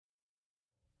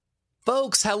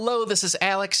Folks, hello, this is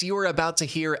Alex. You are about to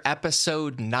hear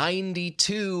episode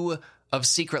 92 of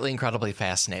Secretly Incredibly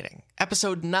Fascinating.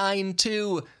 Episode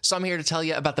 92. So I'm here to tell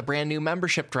you about the brand new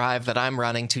membership drive that I'm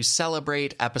running to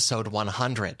celebrate episode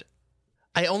 100.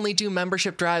 I only do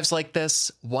membership drives like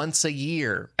this once a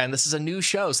year, and this is a new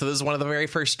show, so this is one of the very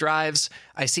first drives.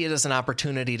 I see it as an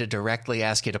opportunity to directly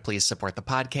ask you to please support the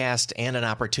podcast and an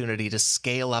opportunity to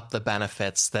scale up the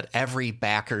benefits that every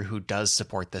backer who does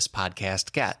support this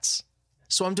podcast gets.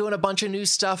 So I'm doing a bunch of new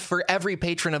stuff for every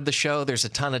patron of the show. There's a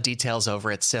ton of details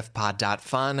over at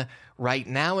sifpod.fun. Right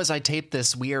now, as I tape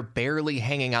this, we are barely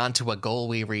hanging on to a goal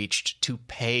we reached to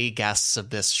pay guests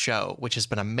of this show, which has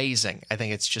been amazing. I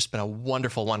think it's just been a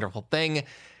wonderful, wonderful thing.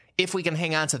 If we can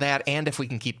hang on to that, and if we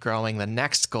can keep growing, the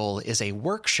next goal is a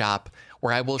workshop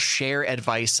where I will share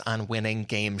advice on winning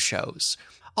game shows.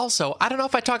 Also, I don't know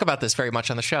if I talk about this very much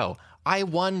on the show. I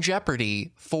won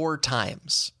Jeopardy 4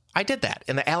 times. I did that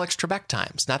in the Alex Trebek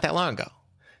times, not that long ago.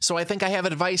 So I think I have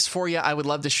advice for you. I would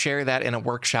love to share that in a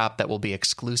workshop that will be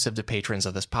exclusive to patrons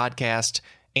of this podcast.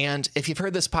 And if you've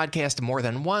heard this podcast more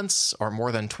than once, or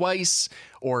more than twice,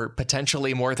 or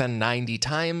potentially more than 90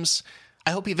 times,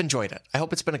 I hope you've enjoyed it. I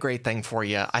hope it's been a great thing for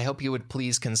you. I hope you would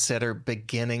please consider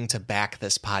beginning to back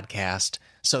this podcast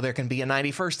so there can be a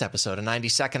 91st episode, a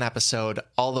 92nd episode,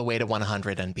 all the way to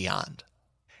 100 and beyond.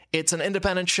 It's an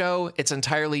independent show. It's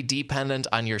entirely dependent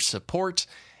on your support,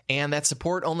 and that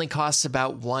support only costs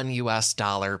about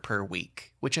 $1 per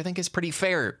week, which I think is pretty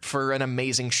fair for an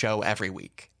amazing show every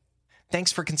week.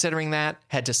 Thanks for considering that.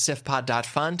 Head to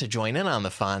sifpod.fun to join in on the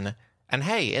fun. And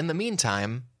hey, in the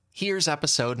meantime, here's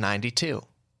episode 92.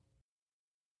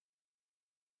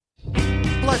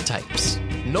 Blood types.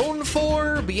 Known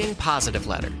for being positive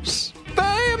letters.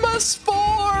 Famous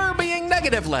for being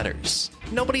negative letters.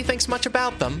 Nobody thinks much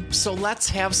about them, so let's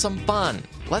have some fun.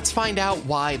 Let's find out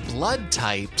why blood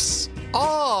types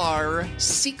are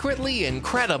secretly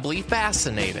incredibly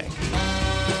fascinating.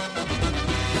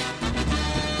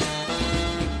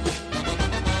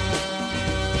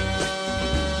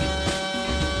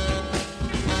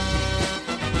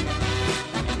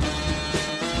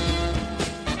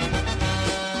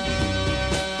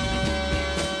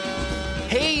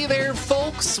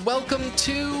 Welcome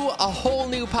to a whole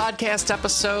new podcast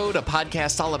episode, a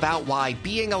podcast all about why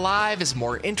being alive is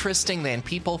more interesting than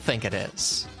people think it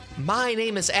is. My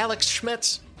name is Alex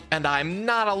Schmidt, and I'm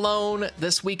not alone.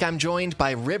 This week I'm joined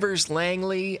by Rivers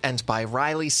Langley and by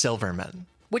Riley Silverman,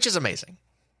 which is amazing.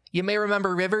 You may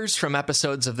remember Rivers from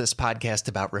episodes of this podcast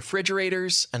about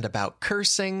refrigerators and about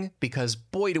cursing, because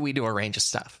boy do we do a range of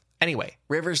stuff. Anyway,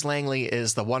 Rivers Langley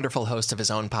is the wonderful host of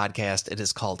his own podcast. It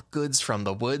is called Goods from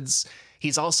the Woods.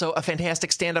 He's also a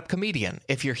fantastic stand-up comedian.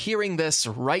 If you're hearing this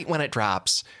right when it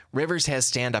drops, Rivers has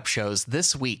stand-up shows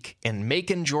this week in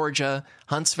Macon, Georgia,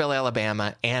 Huntsville,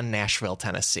 Alabama, and Nashville,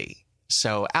 Tennessee.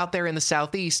 So out there in the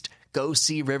Southeast, go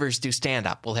see Rivers do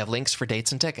stand-up. We'll have links for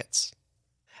dates and tickets.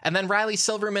 And then Riley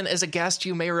Silverman is a guest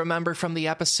you may remember from the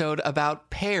episode about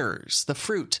pears, the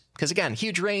fruit. Because again,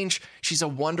 huge range. She's a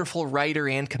wonderful writer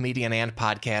and comedian and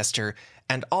podcaster,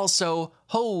 and also,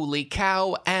 holy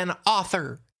cow, an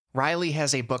author. Riley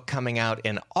has a book coming out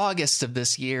in August of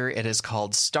this year. It is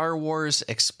called Star Wars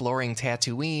Exploring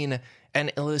Tatooine, an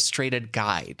illustrated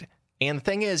guide. And the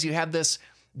thing is, you have this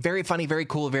very funny, very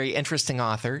cool, very interesting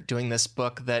author doing this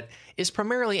book that is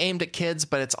primarily aimed at kids,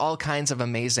 but it's all kinds of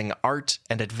amazing art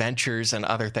and adventures and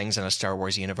other things in a Star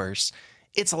Wars universe.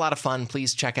 It's a lot of fun.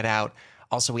 Please check it out.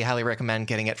 Also, we highly recommend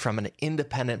getting it from an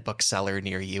independent bookseller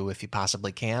near you if you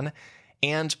possibly can.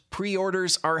 And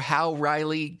pre-orders are how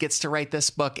Riley gets to write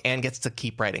this book and gets to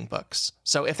keep writing books.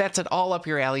 So if that's at all up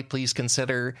your alley, please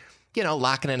consider,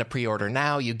 locking in a pre-order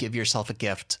now. You give yourself a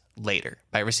gift later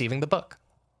by receiving the book.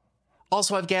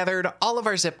 Also, I've gathered all of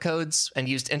our zip codes and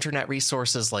used internet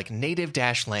resources like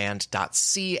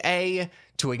native-land.ca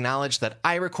to acknowledge that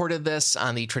I recorded this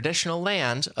on the traditional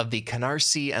land of the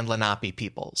Canarsie and Lenape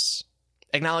peoples.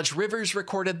 Acknowledge Rivers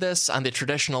recorded this on the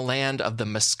traditional land of the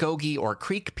Muskogee or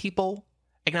Creek people.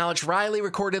 Acknowledge Riley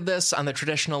recorded this on the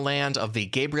traditional land of the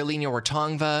Gabrielino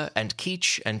Ortongva and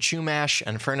Kizh and Chumash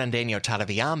and Fernandino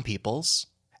Tataviam peoples.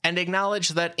 And acknowledge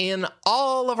that in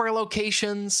all of our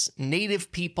locations,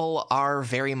 Native people are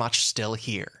very much still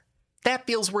here. That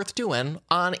feels worth doing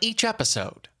on each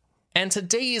episode. And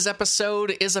today's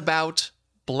episode is about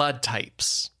blood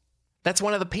types. That's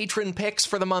one of the patron picks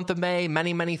for the month of May.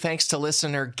 Many, many thanks to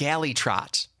listener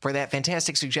Gallytrot for that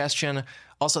fantastic suggestion.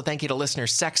 Also, thank you to listener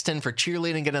Sexton for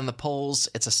cheerleading it in the polls.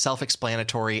 It's a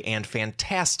self-explanatory and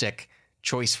fantastic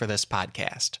choice for this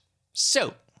podcast.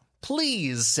 So,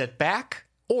 please sit back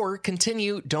or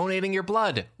continue donating your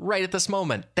blood right at this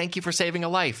moment. Thank you for saving a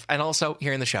life and also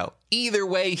hearing the show. Either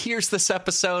way, here's this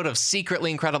episode of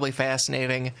Secretly Incredibly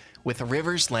Fascinating with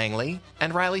Rivers Langley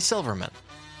and Riley Silverman.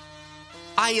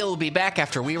 I'll be back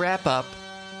after we wrap up.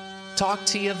 Talk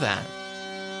to you then.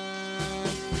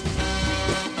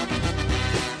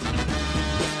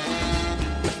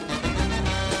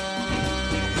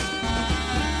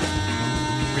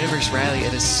 Rivers, Riley,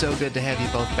 it is so good to have you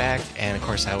both back. And of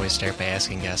course, I always start by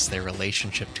asking guests their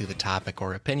relationship to the topic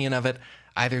or opinion of it.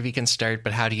 Either of you can start,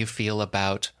 but how do you feel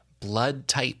about blood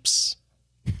types?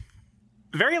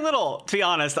 Very little, to be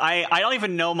honest. I don't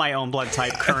even know my own blood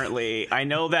type currently. I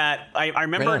know that I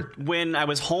remember when I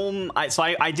was home. I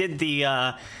fled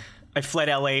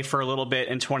LA for a little bit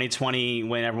in 2020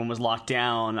 when everyone was locked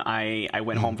down. I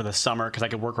went home for the summer because I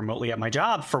could work remotely at my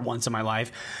job for once in my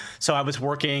life. So I was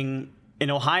working in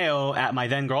Ohio at my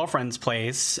then girlfriend's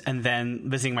place and then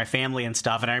visiting my family and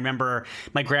stuff. And I remember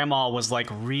my grandma was like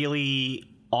really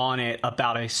on it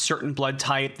about a certain blood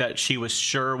type that she was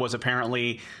sure was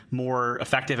apparently more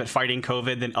effective at fighting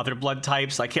COVID than other blood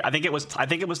types. Like I think it was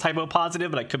type O positive,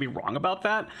 but I could be wrong about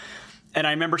that. And I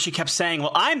remember she kept saying,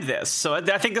 well, I'm this, so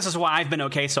I think this is why I've been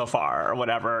okay so far or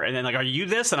whatever. And then like, are you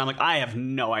this? And I'm like, I have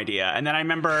no idea. And then I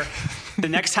remember the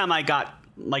next time I got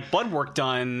like blood work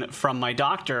done from my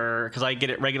doctor, because I get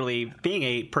it regularly. Being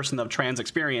a person of trans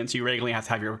experience, you regularly have to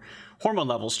have your hormone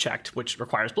levels checked, which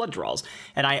requires blood draws.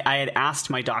 And I had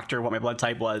asked my doctor what my blood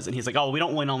type was, and he's like, "Oh, we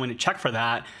don't want to check for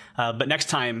that, but next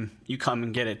time you come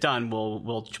and get it done,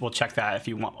 we'll check that if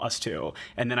you want us to."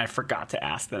 And then I forgot to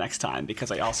ask the next time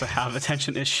because I also have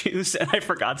attention issues, and I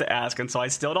forgot to ask, and so I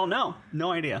still don't know.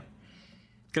 No idea.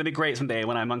 It's gonna be great someday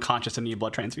when I'm unconscious and need a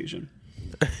blood transfusion.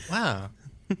 Wow.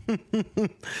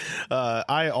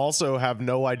 I also have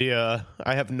no idea.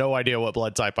 I have no idea what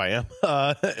blood type I am.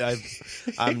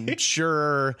 I'm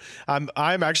sure I'm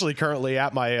actually currently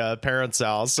at my parents'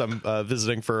 house. I'm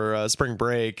visiting for spring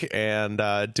break and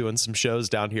doing some shows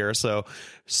down here. So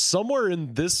somewhere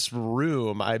in this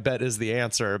room, I bet is the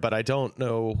answer, but I don't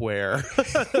know where.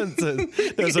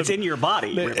 It's in your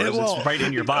body. It's right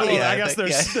in your body. Well, I guess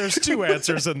there's two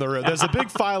answers in the room. There's a big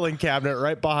filing cabinet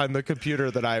right behind the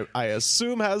computer that I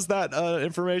assume has that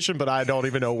information, but I don't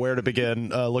even know where to begin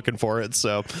looking for it.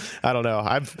 So I don't know.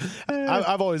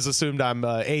 I've always assumed I'm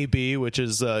AB, which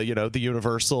is the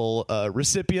universal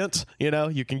recipient.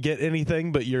 You can get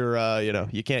anything, but you're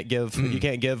you can't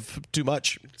give too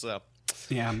much. So.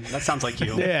 Yeah, that sounds like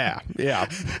you. Yeah.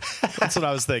 That's what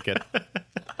I was thinking.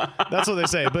 That's what they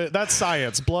say, but that's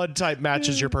science. Blood type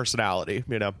matches your personality,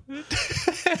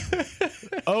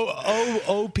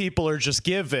 people are just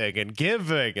giving.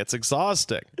 It's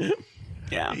exhausting.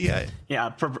 Yeah.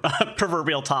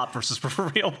 Proverbial top versus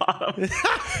proverbial bottom. Is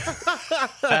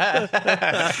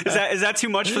that too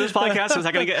much for this podcast? Is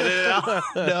that going to get edited out?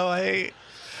 No,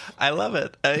 I love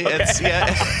it. It's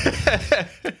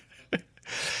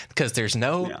because there's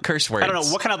no curse words. I don't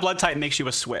know what kind of blood type makes you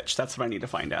a switch. That's what I need to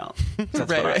find out.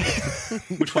 Right.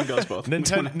 Which one goes both?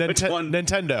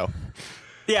 Nintendo.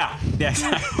 Yeah,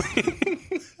 exactly.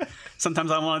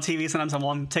 Sometimes I'm on TV, sometimes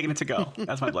I'm taking it to go.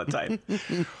 That's my blood type.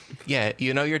 Yeah,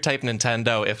 your type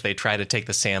Nintendo if they try to take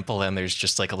the sample and there's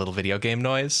just like a little video game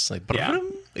noise, like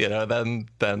then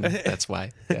that's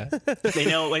why. Yeah. They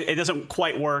know it doesn't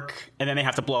quite work, and then they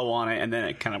have to blow on it, and then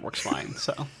it kind of works fine.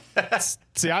 So.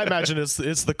 See, I imagine it's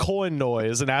the coin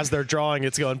noise, and as they're drawing,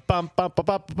 it's going bum bum bum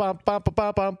bum bum bum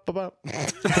bum bum bum.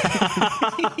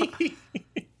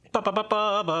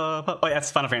 Oh,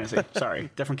 that's Final Fantasy. Sorry,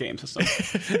 different game system.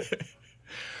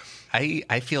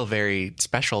 I feel very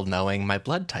special knowing my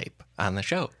blood type on the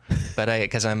show, but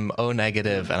because I'm O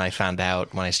negative, and I found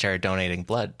out when I started donating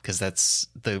blood, because that's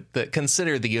the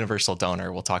considered the universal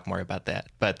donor. We'll talk more about that,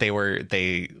 but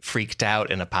they freaked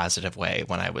out in a positive way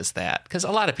when I was that, because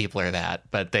a lot of people are that,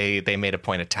 but they made a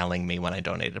point of telling me when I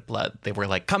donated blood. They were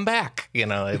like, "Come back,"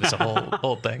 it was a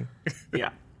whole thing. Yeah,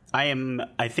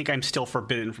 I think I'm still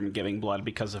forbidden from giving blood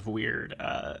because of weird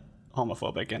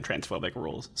homophobic and transphobic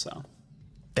rules. So.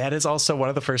 That is also one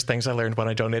of the first things I learned when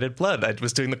I donated blood. I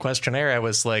was doing the questionnaire. I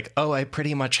was like, oh, I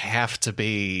pretty much have to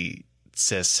be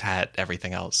cis, het,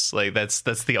 everything else. Like that's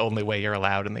the only way you're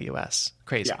allowed in the US.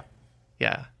 Crazy.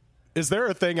 Yeah. Is there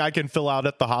a thing I can fill out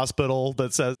at the hospital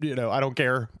that says, I don't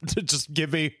care, just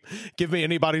give me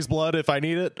anybody's blood if I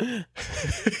need it?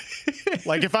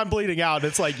 Like if I'm bleeding out,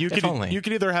 it's like you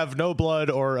can either have no blood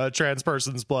or a trans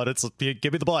person's blood. It's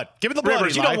give me the blood. Give me the blood.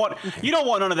 Rivers, you don't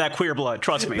want none of that queer blood.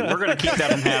 Trust me, we're gonna keep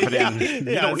that from happening.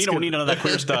 You don't need none of that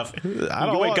queer stuff.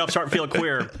 You wake up, start feeling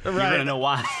queer. Right. You're gonna know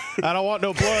why. I don't want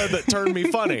no blood that turned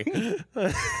me funny.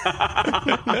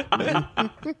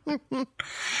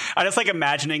 I just like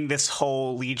imagining this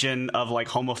whole legion of like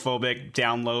homophobic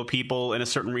down low people in a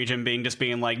certain region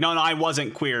being like, no, I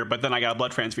wasn't queer, but then I got a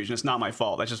blood transfusion. It's not my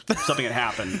fault. That's just something that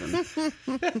happened.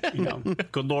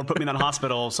 And, good Lord put me in that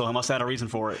hospital, so I must have had a reason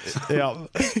for it. Yeah.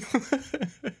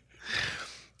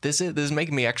 This is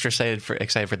making me extra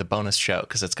excited for the bonus show,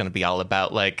 because it's going to be all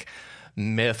about like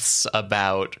myths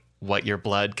about what your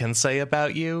blood can say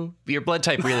about you. Your blood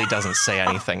type really doesn't say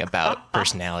anything about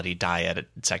personality, diet,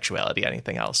 sexuality,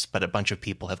 anything else. But a bunch of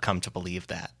people have come to believe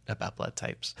that about blood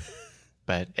types.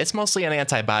 But it's mostly an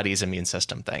antibodies immune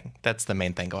system thing. That's the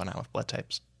main thing going on with blood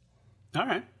types. All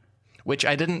right. Which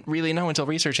I didn't really know until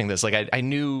researching this. Like I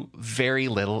knew very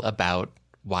little about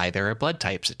why there are blood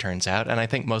types, it turns out. And I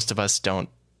think most of us don't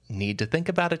need to think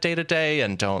about it day to day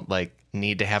and don't like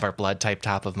need to have our blood type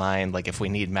top of mind. Like if we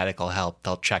need medical help,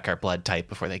 they'll check our blood type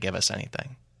before they give us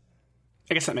anything.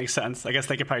 I guess that makes sense. I guess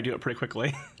they could probably do it pretty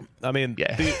quickly. I mean,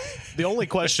 yeah. The only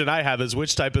question I have is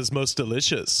which type is most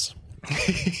delicious?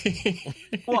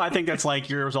 Well, I think that's like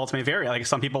your results may vary. Like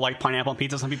some people like pineapple on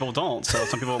pizza, some people don't. So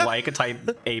some people like a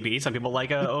type AB, some people like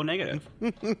a O negative.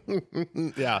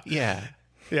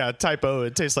 Yeah, type O,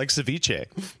 it tastes like ceviche.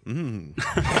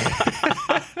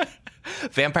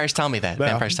 Vampires tell me that. Yeah.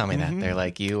 Vampires tell me that. They're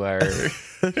like, you are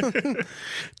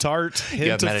tart, hint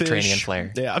you have of Mediterranean fish.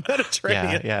 flair. Yeah,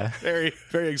 Mediterranean. Yeah. Very,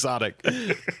 very exotic.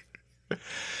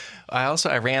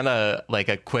 I ran a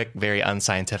quick, very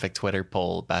unscientific Twitter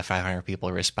poll. About 500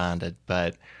 people responded,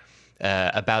 but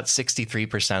about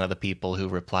 63% of the people who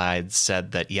replied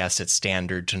said that yes, it's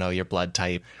standard to know your blood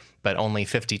type, but only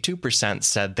 52%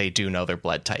 said they do know their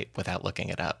blood type without looking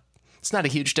it up. It's not a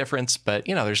huge difference, but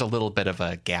there's a little bit of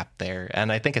a gap there,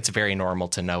 and I think it's very normal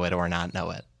to know it or not know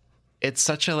it. It's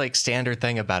such a standard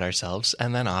thing about ourselves,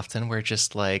 and then often we're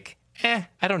just like, I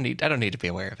don't need to be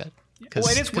aware of it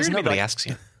because nobody asks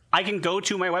you. I can go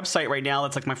to my website right now.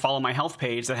 That's like my Follow My Health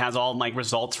page that has all my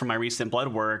results from my recent blood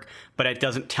work, but it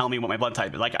doesn't tell me what my blood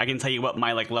type is. Like I can tell you what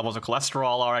my levels of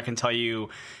cholesterol are. I can tell you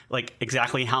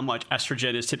exactly how much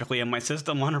estrogen is typically in my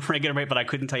system on a regular rate, but I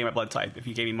couldn't tell you my blood type if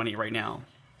you gave me money right now.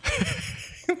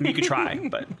 You could try,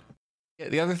 but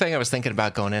the other thing I was thinking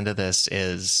about going into this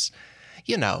is,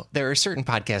 there are certain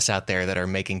podcasts out there that are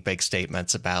making big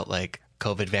statements about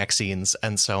COVID vaccines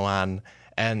and so on.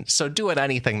 And so doing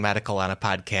anything medical on a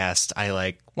podcast,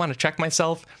 I want to check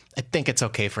myself. I think it's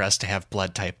okay for us to have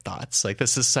blood type thoughts.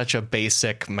 This is such a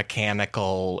basic,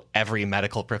 mechanical, every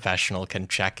medical professional can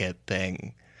check it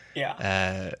thing.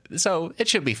 Yeah. So it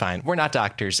should be fine. We're not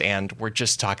doctors, and we're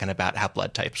just talking about how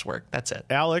blood types work. That's it.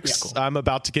 Alex, yeah, cool. I'm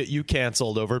about to get you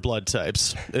canceled over blood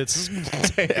types.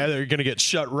 You're going to get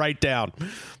shut right down.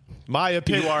 My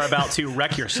opinion. You are about to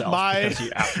wreck yourself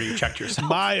after you checked yourself.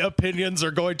 My opinions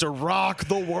are going to rock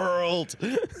the world.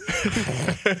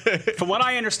 From what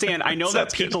I understand, I know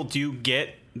that people do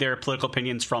get their political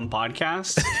opinions from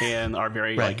podcasts and are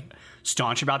very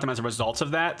staunch about them as a result of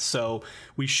that. So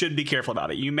we should be careful about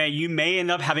it. You may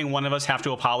end up having one of us have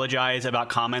to apologize about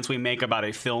comments we make about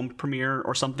a film premiere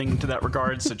or something to that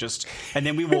regard. And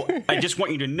then we will. I just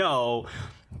want you to know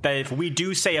that if we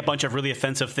do say a bunch of really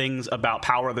offensive things about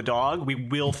Power of the Dog, we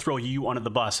will throw you under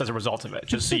the bus as a result of it,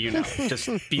 just so you know. Just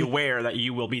be aware that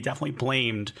you will be definitely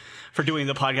blamed for doing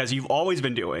the podcast you've always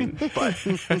been doing, but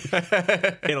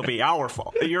it'll be your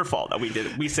fault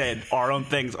that we said our own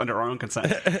things under our own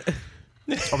consent.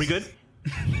 Are we good?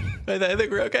 I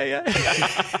think we're okay, yeah.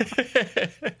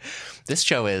 This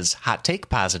show is hot take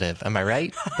positive. Am I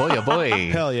right? Boy, oh boy.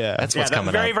 Hell yeah. That's what's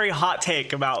coming very, up. Very hot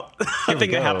take about a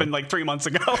thing that happened 3 months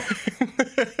ago.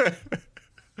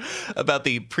 About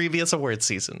the previous award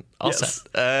season. All set.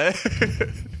 I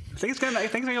think it's gonna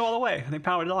go all the way. I think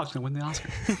Power of the Dog's gonna win the Oscar.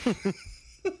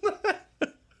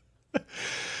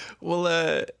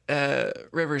 Well,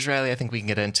 Rivers, Riley, I think we can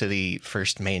get into the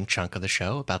first main chunk of the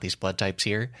show about these blood types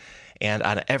here. And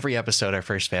on every episode, our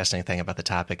first fascinating thing about the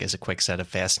topic is a quick set of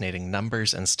fascinating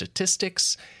numbers and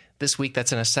statistics. This week,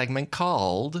 that's in a segment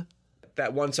called...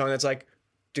 That one song that's like...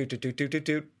 Math!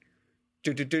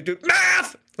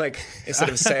 Instead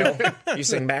of sale, you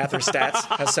sing math or stats.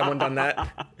 Has someone done that?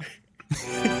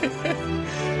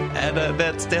 And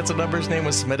that Stats and Numbers name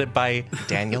was submitted by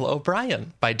Daniel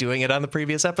O'Brien by doing it on the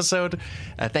previous episode.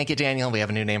 Thank you, Daniel. We have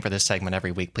a new name for this segment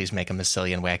every week. Please make them as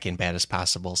silly and wacky and bad as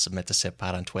possible. Submit to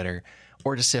SIFPod on Twitter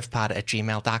or to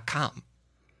sifpod@gmail.com.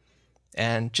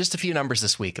 And just a few numbers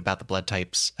this week about the blood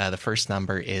types. The first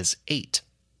number is 8.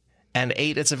 And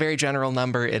 8, it's a very general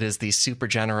number. It is the super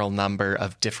general number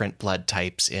of different blood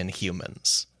types in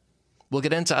humans. We'll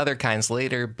get into other kinds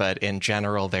later, but in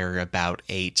general, there are about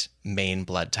 8 main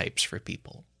blood types for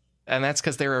people. And that's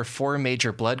because there are 4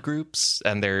 major blood groups,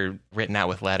 and they're written out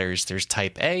with letters. There's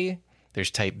type A,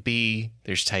 there's type B,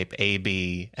 there's type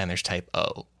AB, and there's type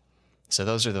O. So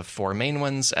those are the 4 main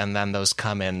ones, and then those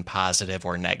come in positive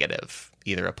or negative,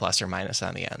 either a plus or minus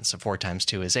on the end. So 4 times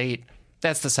 2 is 8.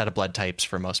 That's the set of blood types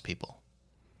for most people.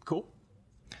 Cool.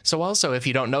 So also, if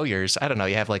you don't know yours, I don't know,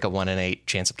 you have like a 1 in 8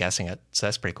 chance of guessing it. So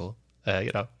that's pretty cool.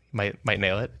 Might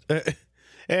nail it.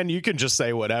 And you can just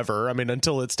say whatever. I mean,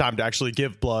 until it's time to actually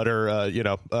give blood or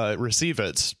receive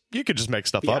it, you could just make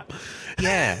stuff up.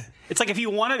 Yeah. It's like if you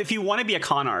want to be a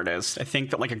con artist, I think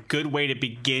that like a good way to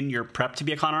begin your prep to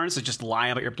be a con artist is just lie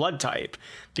about your blood type,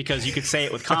 because you could say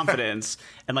it with confidence.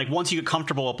 And like once you get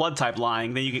comfortable with blood type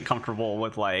lying, then you get comfortable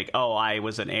with like, oh, I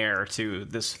was an heir to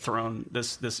this throne,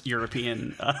 this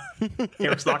European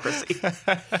aristocracy.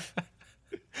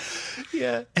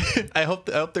 Yeah. I hope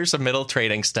there's a middle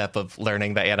training step of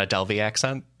learning the Anna Delvey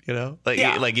accent, you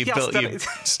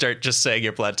start just saying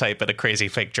your blood type in a crazy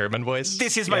fake German voice.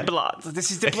 This is my blood.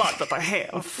 This is the blood that I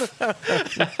have.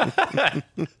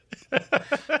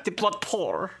 The blood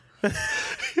pour.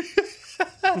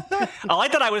 I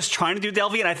like that I was trying to do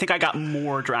Delvey, and I think I got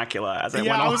more Dracula as I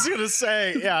went on. I was going to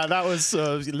say, that was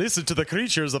listen to the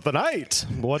creatures of the night.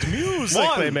 What music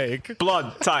 1, they make.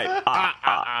 Blood type.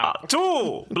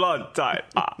 2, blood type.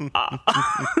 8,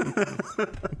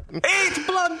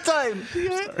 blood type.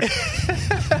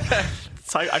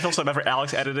 So I feel so bad for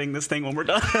Alex editing this thing when we're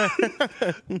done.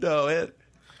 No,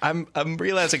 I'm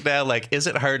realizing now, like, is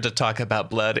it hard to talk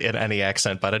about blood in any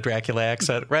accent but a Dracula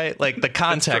accent, right? Like, the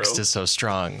context is so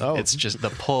strong. Oh. It's just the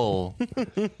pull.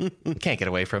 Can't get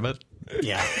away from it.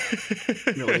 Yeah,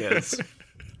 it really is.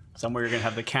 Somewhere you're going to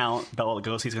have the Count. Bela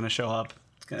Lugosi's going to show up.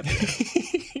 It's going to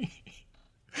be...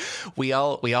 We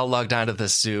all logged onto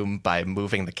this Zoom by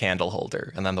moving the candle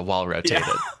holder, and then the wall rotated,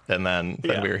 and then we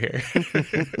were here.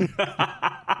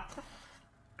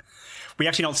 We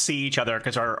actually don't see each other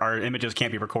because our images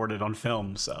can't be recorded on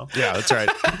film. So yeah, that's right.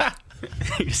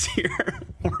 You see,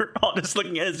 we're all just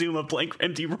looking at a Zoom of blank,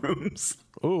 empty rooms.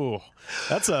 Ooh,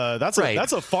 that's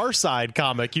a Far Side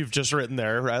comic you've just written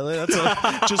there, Riley.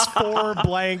 That's just 4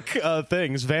 blank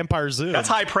things. Vampire Zoom. That's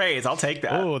high praise. I'll take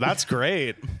that. Oh, that's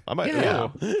great. I might. Yeah.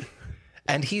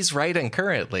 And he's writing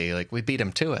currently. Like, we beat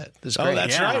him to it. This is great. Oh,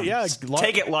 that's right. Yeah,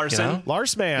 take it, Larson. You know?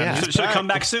 Lars man. Yeah. Should have come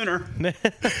back sooner.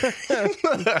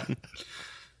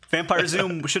 Vampire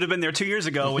Zoom should have been there 2 years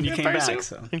ago when you came back.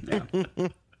 So, yeah.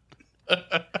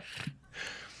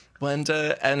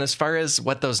 And as far as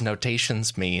what those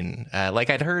notations mean, like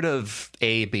I'd heard of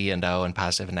A, B, and O and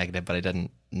positive and negative, but I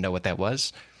didn't know what that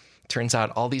was. Turns out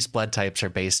all these blood types are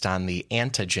based on the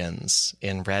antigens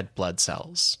in red blood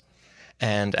cells.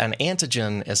 And an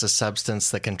antigen is a substance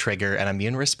that can trigger an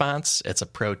immune response. It's a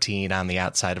protein on the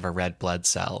outside of a red blood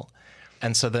cell.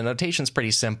 And so the notation's pretty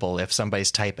simple. If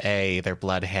somebody's type A, their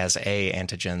blood has A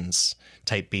antigens.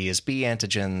 Type B is B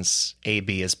antigens.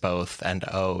 AB is both, and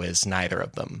O is neither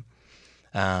of them.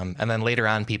 And then later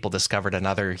on, people discovered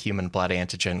another human blood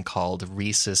antigen called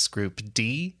rhesus group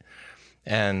D.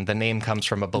 And the name comes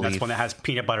from a belief. That's one that has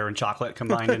peanut butter and chocolate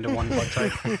combined into one blood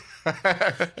type.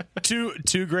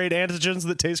 Two great antigens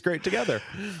that taste great together.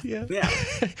 Yeah.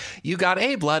 You got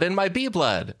A blood in my B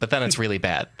blood, but then it's really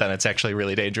bad. Then it's actually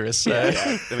really dangerous. Then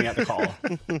we have to call.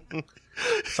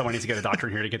 Someone needs to get a doctor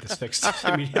in here to get this fixed.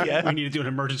 We need to do an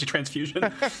emergency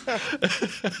transfusion.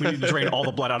 We need to drain all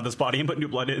the blood out of this body and put new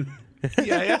blood in.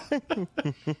 Yeah.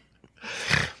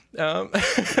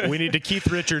 We need to Keith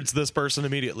Richards this person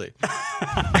immediately.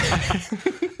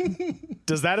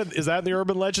 Is that in the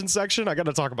urban legend section? I got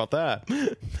to talk about that.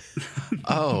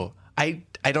 Oh, I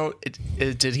don't.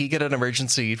 Did he get an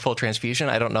emergency full transfusion?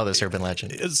 I don't know this urban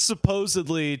legend.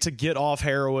 Supposedly, to get off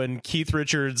heroin, Keith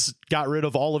Richards got rid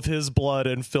of all of his blood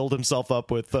and filled himself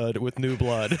up with new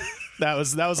blood.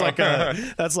 That's back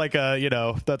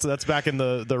in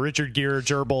the Richard Gere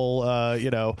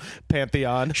gerbil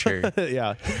pantheon. Sure.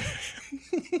 Yeah.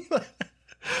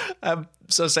 I'm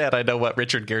so sad I know what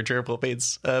Richard Gere gerbil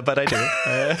means, but I do.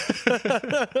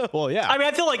 Well, yeah. I mean,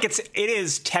 I feel like it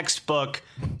is textbook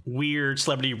weird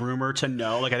celebrity rumor to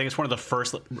know. Like, I think it's one of the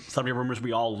first celebrity rumors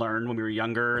we all learned when we were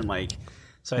younger, and like,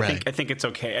 so I think it's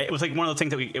okay. It was like one of the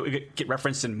things that we get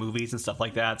referenced in movies and stuff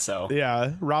like that. So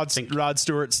yeah, Rod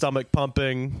Stewart stomach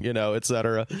pumping,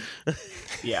 etc.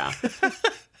 Yeah.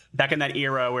 back in that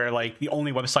era where like the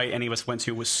only website any of us went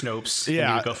to was Snopes. And Yeah.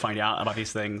 you would go find out about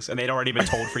these things, and they'd already been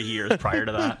told for years prior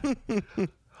to that.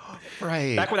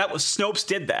 Right. Back when that was Snopes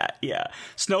did that. Yeah.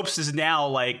 Snopes is now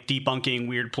like debunking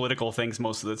weird political things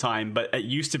most of the time, but it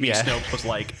used to be Yeah. Snopes was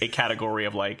like a category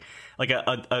of like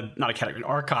a not a category, an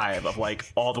archive of like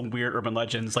all the weird urban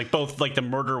legends, like both like the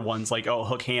murder ones, like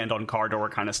hook hand on car door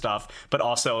kind of stuff, but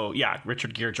also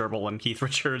Richard Gere Gerbil and Keith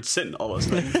Richards and all those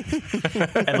things.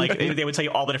 And like they would tell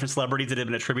you all the different celebrities that had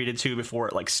been attributed to before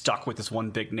it like stuck with this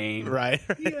one big name. Right.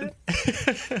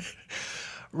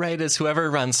 Right, is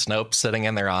whoever runs Snopes sitting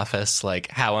in their office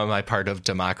like, how am I part of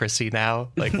democracy now?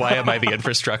 Like, why am I the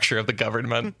infrastructure of the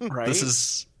government? Right. This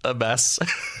is a mess.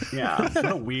 Yeah. What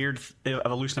a weird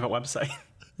evolution of a website.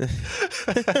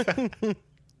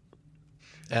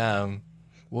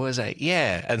 What was I?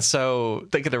 Yeah, and so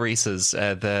think of the Reese's.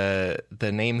 The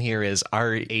name here is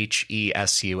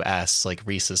RHESUS, like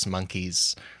rhesus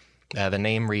monkeys. The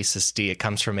name Rhesus D, it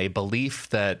comes from a belief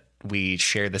that we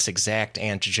share this exact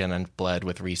antigen in blood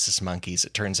with rhesus monkeys.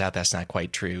 It turns out that's not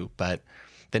quite true, but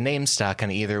the name stuck,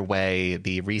 and either way,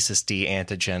 the Rhesus D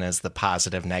antigen is the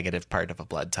positive, negative part of a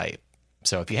blood type.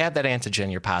 So if you have that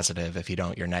antigen, you're positive. If you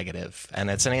don't, you're negative. And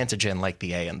it's an antigen like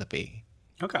the A and the B.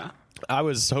 Okay. I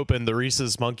was hoping the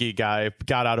Reese's monkey guy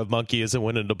got out of monkeys and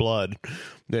went into blood.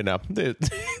 You know,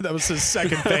 that was his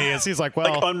second phase. He's like,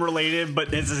 well, Like unrelated,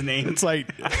 but it's his name. it's like,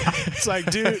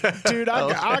 dude,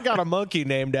 I got a monkey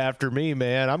named after me,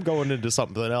 man. I'm going into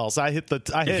something else.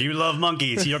 If you love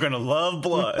monkeys, you're gonna love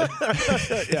blood.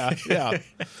 yeah.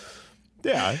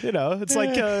 Yeah, you know, it's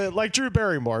like Drew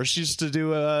Barrymore. She used to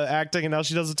do acting, and now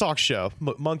she does a talk show.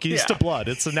 Monkeys to blood.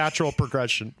 It's a natural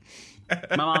progression.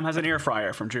 My mom has an air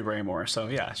fryer from Drew Barrymore, so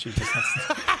yeah, she just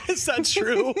has. Is that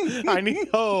true?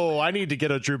 I need to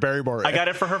get a Drew Barrymore. I got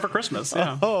it for her for Christmas.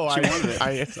 Yeah. She wanted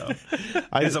it. So.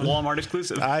 It's a Walmart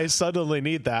exclusive. I suddenly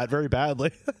need that very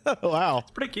badly. Wow.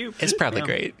 Pretty cute. It's probably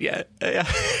great. Yeah.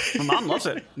 My mom loves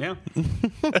it. Yeah.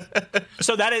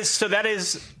 So that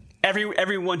is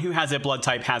everyone who has a blood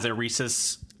type has a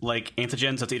rhesus like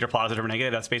antigen, so it's either positive or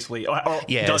negative. That's basically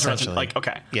does essentially. like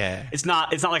okay. Yeah. It's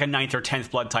not like a 9th or 10th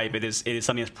blood type. It is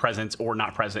something that's present or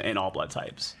not present in all blood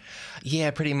types. Yeah,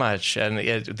 pretty much. And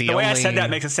The way I said that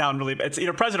makes it sound really. It's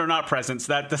either present or not present.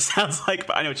 So that sounds like.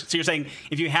 I know. So you're saying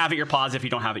if you have it, you're positive. If you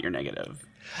don't have it, you're negative.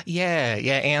 Yeah,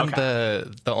 and Okay.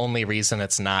 the only reason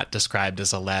it's not described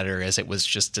as a letter is it was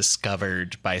just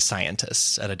discovered by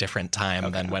scientists at a different time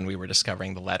than when we were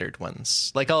discovering the lettered ones.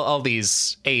 Like all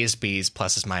these A's, B's,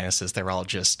 pluses, minuses, they're all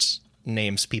just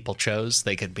names people chose.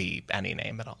 They could be any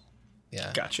name at all.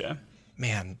 Yeah. Gotcha.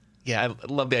 Man. Yeah, I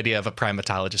love the idea of a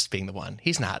primatologist being the one.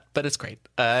 He's not, but it's great.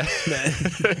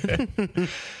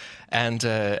 And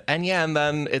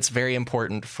then it's very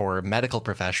important for medical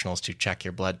professionals to check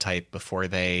your blood type before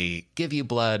they give you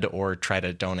blood or try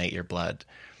to donate your blood.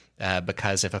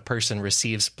 Because if a person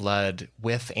receives blood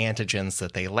with antigens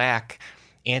that they lack,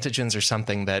 antigens are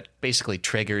something that basically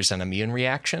triggers an immune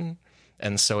reaction.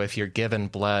 And so if you're given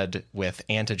blood with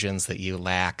antigens that you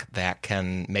lack, that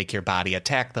can make your body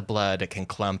attack the blood. It can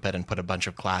clump it and put a bunch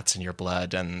of clots in your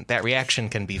blood. And that reaction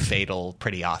can be fatal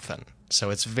pretty often.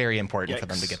 So it's very important for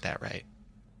them to get that right.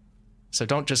 So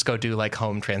don't just go do like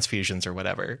home transfusions or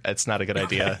whatever. It's not a good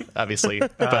idea, obviously.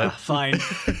 But Fine.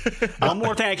 One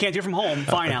more thing I can't do from home.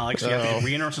 Fine, Alex. You have to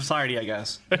re-enter society, I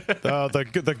guess.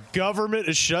 The government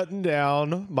is shutting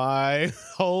down my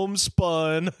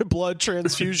homespun blood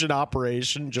transfusion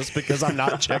operation just because I'm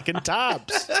not checking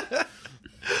types.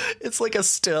 it's like a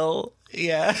still.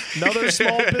 Yeah. Another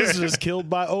small business killed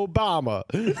by Obama.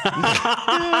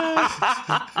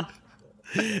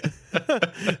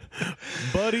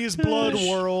 Buddy's Blood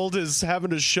World is having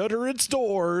to shutter its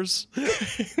doors.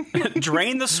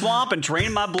 Drain the swamp and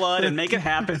drain my blood and make it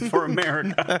happen for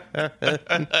America.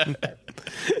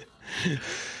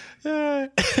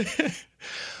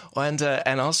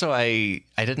 And also I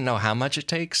didn't know how much it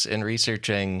takes in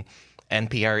researching.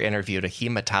 NPR interviewed a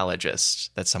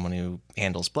hematologist, that's someone who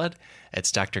handles blood. It's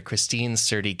Dr. Christine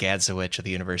Surdy-Gadzowicz at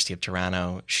the University of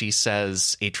Toronto. She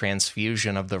says a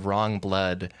transfusion of the wrong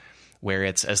blood, where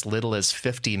it's as little as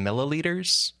 50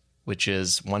 milliliters, which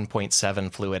is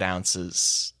 1.7 fluid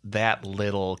ounces, that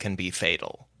little can be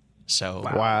fatal. So,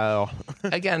 Wow.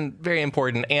 again, very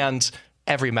important. And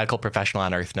every medical professional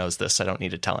on earth knows this. I don't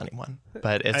need to tell anyone.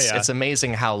 But it's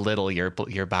amazing how little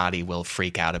your body will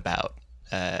freak out about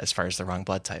as far as the wrong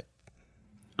blood type.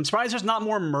 I'm surprised there's not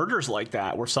more murders like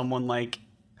that where someone like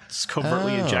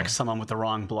covertly injects someone with the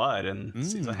wrong blood and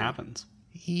sees what happens.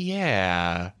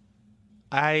 Yeah.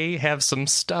 I have some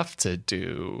stuff to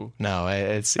do. No,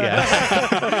 it's yeah.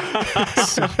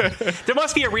 There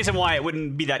must be a reason why it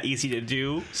wouldn't be that easy to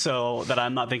do, so that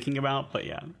I'm not thinking about. But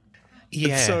yeah.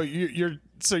 Yeah.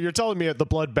 So you're telling me at the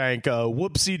blood bank,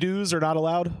 whoopsie doos are not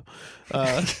allowed?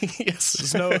 Yes.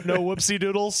 There's no whoopsie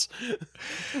doodles.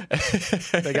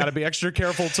 They got to be extra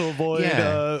careful to avoid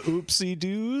oopsie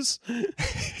doos.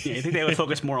 Yeah, I think they would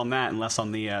focus more on that and less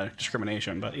on the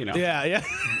discrimination. But Yeah.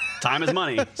 time is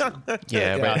money. So.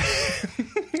 Yeah. Right.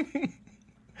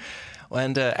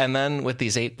 And then with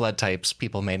these 8 blood types,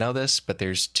 people may know this, but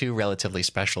there's 2 relatively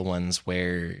special ones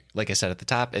where, like I said at the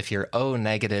top, if you're O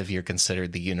negative, you're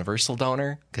considered the universal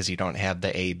donor because you don't have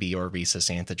the A, B, or rhesus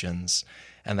antigens.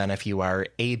 And then if you are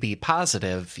AB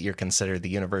positive, you're considered the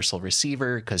universal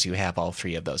receiver because you have all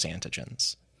 3 of those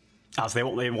antigens. So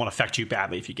they won't affect you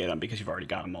badly if you get them because you've already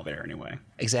got them all there anyway.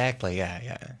 Exactly.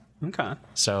 Yeah. Okay.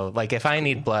 So, like, if I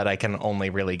need blood, I can only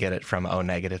really get it from O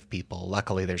negative people.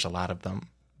 Luckily, there's a lot of them.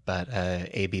 But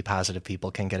AB positive people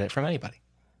can get it from anybody.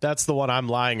 That's the one I'm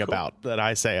lying about that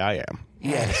I say I am.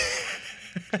 Yeah.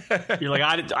 You're like,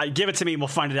 I give it to me. We'll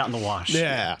find it out in the wash.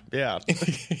 Yeah.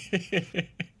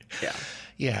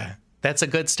 Yeah. That's a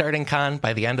good starting con.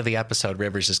 By the end of the episode,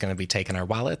 Rivers is going to be taking our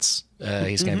wallets.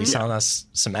 He's going to be selling us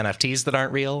some NFTs that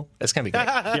aren't real. It's going to be great.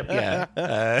 Yep.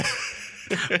 Yeah.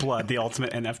 Blood, the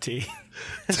ultimate NFT.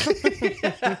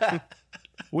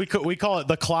 We call it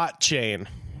the clot chain.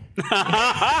 I'm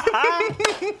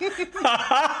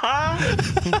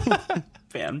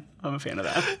a fan of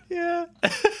that. Yeah.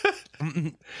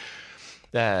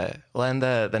 And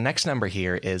the next number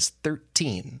here is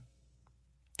 13.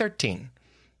 13.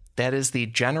 That is the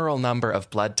general number of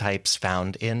blood types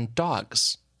found in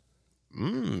dogs.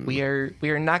 We are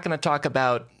not going to talk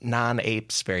about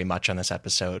non-apes very much on this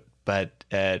episode, but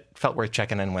it felt worth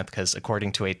checking in with because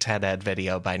according to a TED Ed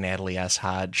video by Natalie S.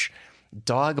 Hodge,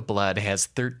 dog blood has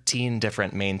 13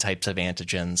 different main types of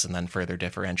antigens and then further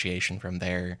differentiation from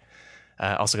there.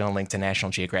 Also going to link to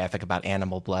National Geographic about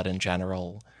animal blood in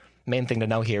general. Main thing to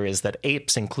know here is that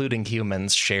apes, including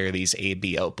humans, share these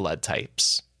ABO blood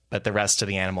types. But the rest of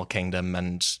the animal kingdom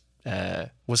and,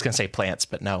 was going to say plants,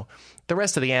 but no. The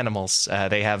rest of the animals,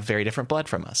 they have very different blood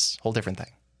from us. Whole different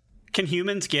thing. Can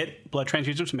humans get blood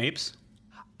transfusions from apes?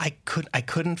 I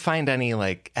couldn't find any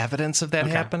like evidence of that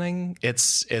happening.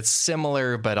 It's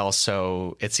similar, but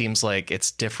also it seems like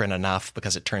it's different enough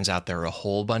because it turns out there are a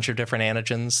whole bunch of different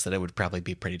antigens that it would probably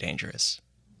be pretty dangerous.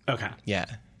 Okay. Yeah.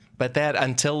 But that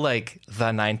until like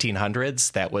the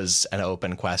 1900s, that was an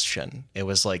open question. It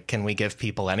was like, can we give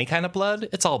people any kind of blood?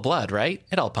 It's all blood, right?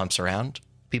 It all pumps around.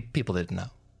 People didn't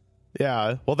know.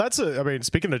 Yeah. Well,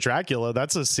 speaking of Dracula,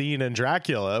 that's a scene in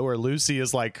Dracula where Lucy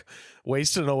is like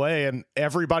wasting away and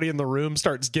everybody in the room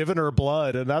starts giving her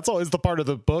blood. And that's always the part of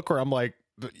the book where I'm like,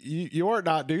 you ought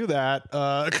not do that.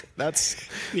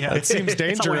 It seems dangerous.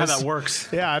 That's not how that works.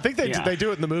 Yeah, I think they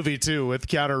do it in the movie too with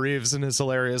Keanu Reeves and his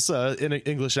hilarious in an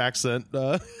English accent.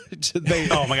 Oh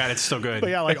my god, it's so good.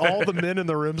 But yeah, like all the men in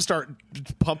the room start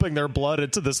pumping their blood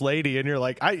into this lady, and you're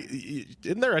like,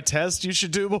 isn't there a test you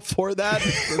should do before that?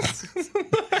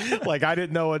 Like I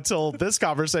didn't know until this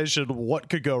conversation what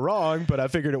could go wrong, but I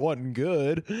figured it wasn't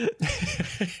good.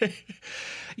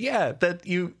 Yeah, that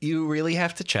you really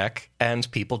have to check,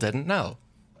 and people didn't know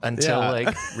until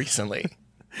like recently.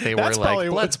 They were like,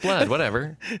 blood's blood,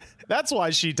 whatever. That's why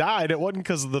she died. It wasn't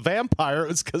because of the vampire. It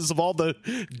was because of all the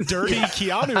dirty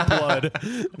Keanu blood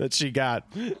that she got.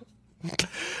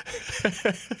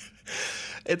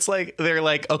 It's like they're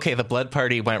like, okay, the blood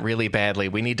party went really badly.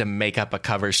 We need to make up a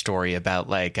cover story about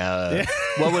like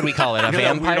what would we call it? A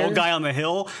vampire? Weird old guy on the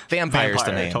hill. Vampire's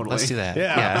the name. Totally. Let's do that.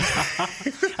 Yeah.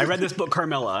 I read this book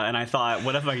Carmilla, and I thought,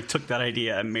 what if I took that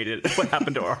idea and made it what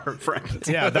happened to our friend?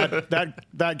 Yeah,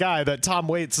 that guy that Tom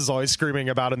Waits is always screaming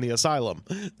about in the asylum.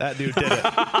 That dude did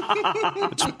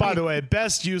it. Which, by the way,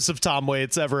 best use of Tom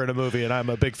Waits ever in a movie, and I'm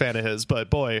a big fan of his.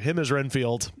 But boy, him as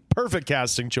Renfield, perfect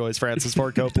casting choice, Francis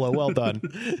Ford Coppola. Well done.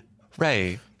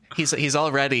 Right. He's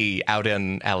already out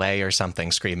in LA or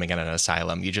something screaming in an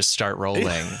asylum. You just start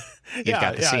rolling. You've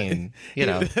got the scene. You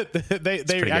know,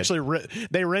 they actually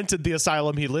they rented the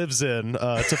asylum he lives in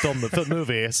to film the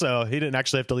movie, so he didn't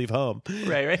actually have to leave home.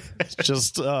 Right.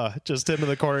 Just him in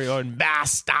the corner going,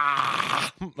 "Master!"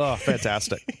 Oh,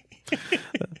 fantastic!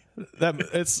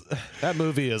 that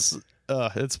movie is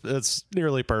it's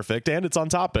nearly perfect, and it's on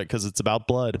topic because it's about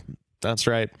blood. That's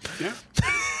right. Yeah.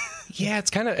 Yeah,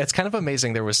 it's kind of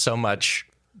amazing there was so much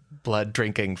blood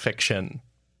drinking fiction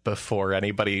before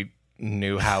anybody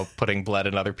knew how putting blood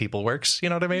in other people works. You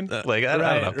know what I mean? Like I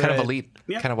don't know, kind of elite,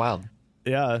 kind of wild.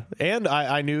 Yeah, and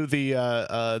I knew the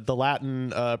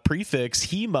Latin prefix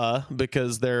hema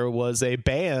because there was a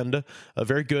band, a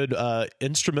very good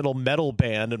instrumental metal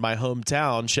band in my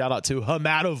hometown. Shout out to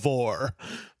Hematovore,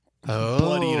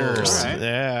 Blood Eaters. All right.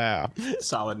 Yeah,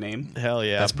 Solid name. hell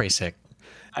yeah, That's pretty sick.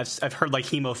 I've heard like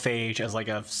hemophage as like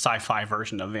a sci-fi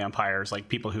version of vampires, like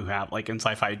people who have like in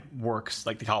sci-fi works,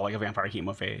 like they call it like a vampire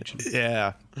hemophage.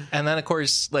 yeah. And then, of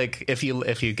course, like if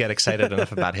you get excited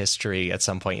enough about history, at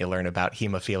some point you learn about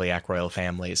hemophiliac royal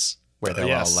families where they'll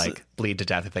Yes. all like bleed to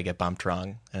death if they get bumped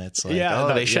wrong, and it's like, Yeah,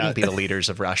 they that- shouldn't yeah. be the leaders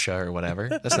of Russia or whatever.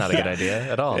 That's not a good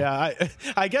idea at all. Yeah,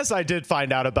 I guess I did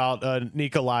find out about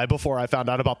Nikolai before I found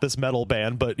out about this metal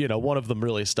band, but one of them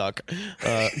really stuck.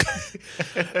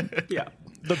 Yeah.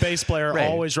 The bass player Right.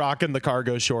 always rocking the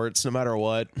cargo shorts, no matter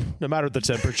what, no matter the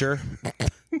temperature.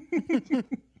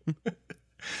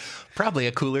 Probably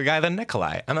a cooler guy than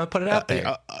Nikolai. I'm gonna put it out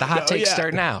there. The hot takes yeah.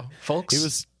 start now, folks. He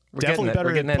was We're definitely getting it. better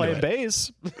We're than getting playing into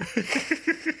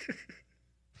it. bass.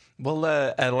 Well,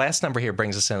 last number here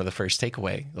brings us into the first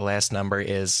takeaway. The last number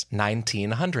is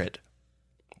 1900.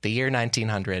 The year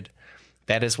 1900.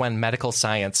 That is when medical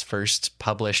science first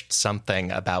published something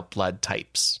about blood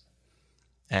types.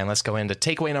 And let's go into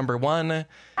takeaway number 1.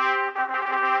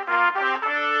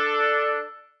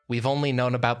 We've only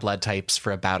known about blood types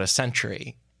for about a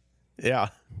century. Yeah.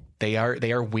 They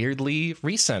are weirdly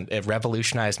recent. It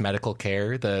revolutionized medical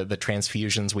care. The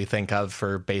transfusions we think of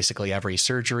for basically every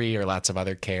surgery or lots of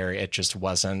other care, it just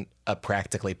wasn't a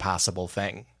practically possible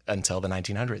thing until the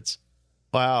 1900s.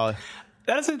 Wow.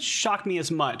 That doesn't shock me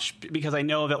as much because I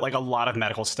know that like a lot of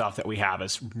medical stuff that we have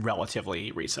is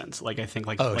relatively recent. Like I think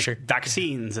like sure.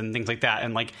 vaccines and things like that.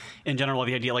 And like in general,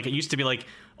 the idea like it used to be like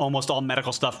almost all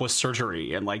medical stuff was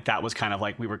surgery, and like that was kind of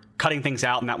like we were cutting things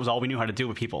out, and that was all we knew how to do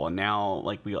with people. And now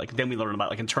like then we learned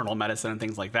about like internal medicine and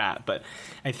things like that. But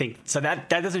I think so that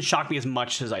doesn't shock me as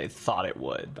much as I thought it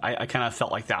would. I kind of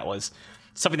felt like that was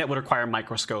something that would require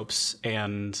microscopes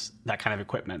and that kind of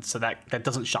equipment. So that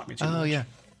doesn't shock me too much. Oh, yeah.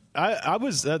 I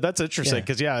was that's interesting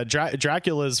because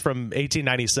Dracula's from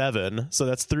 1897, so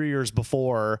that's 3 years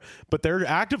before, but they're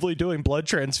actively doing blood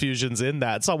transfusions in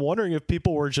that, so I'm wondering if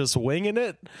people were just winging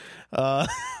it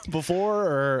before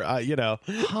or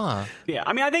Huh. Yeah,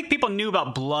 I mean, I think people knew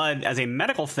about blood as a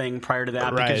medical thing prior to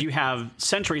that Right. because you have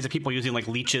centuries of people using like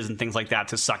leeches and things like that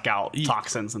to suck out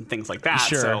toxins and things like that.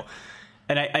 Sure. So,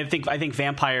 and I think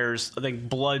vampires, I think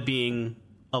blood being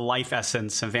a life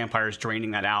essence and vampires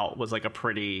draining that out was like a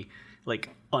pretty like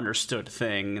understood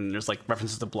thing, and there's like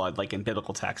references to blood like in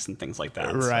biblical texts and things like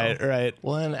that. right.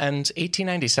 Well, and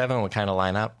 1897 would kind of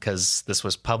line up because this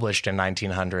was published in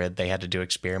 1900. They had to do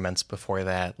experiments before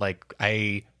that. Like,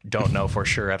 I don't know for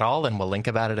sure at all, and we'll link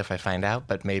about it if I find out,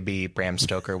 but maybe Bram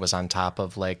Stoker was on top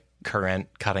of like current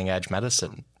cutting edge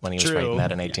medicine when he was True. writing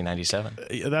that in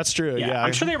 1897. That's true. Yeah,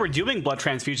 I'm sure they were doing blood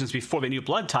transfusions before they knew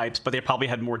blood types, but they probably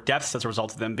had more deaths as a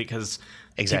result of them because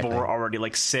Exactly. people were already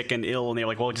like sick and ill, and they were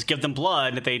like, well, just give them blood.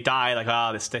 And if they die,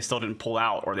 like, they still didn't pull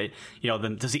out, or they,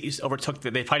 the disease overtook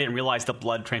them. They probably didn't realize the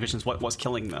blood transfusions what was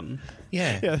killing them.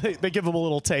 Yeah. Yeah, they give them a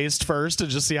little taste first and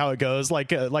just see how it goes,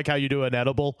 like how you do an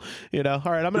edible. All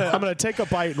right, I'm gonna take a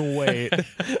bite and wait,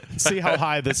 see how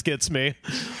high this gets me.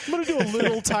 I'm gonna do a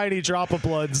little tiny drop of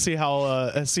blood and see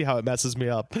how it messes me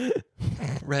up.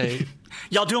 Right.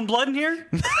 Y'all doing blood in here?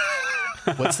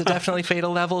 What's the definitely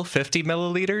fatal level? 50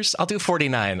 milliliters? I'll do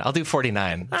 49.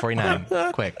 49.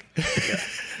 Quick.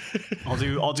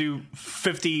 I'll do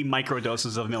 50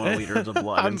 microdoses of milliliters of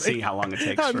blood and see how long it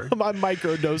takes I'm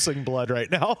microdosing blood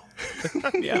right now.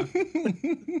 yeah.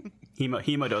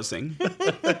 Hemodosing.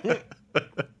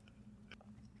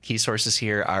 Key sources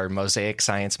here are Mosaic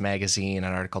Science Magazine,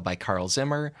 an article by Carl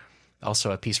Zimmer,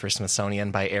 also a piece for Smithsonian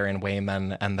by Aaron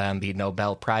Wayman, and then the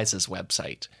Nobel Prizes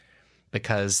website.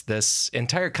 Because this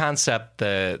entire concept,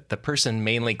 the person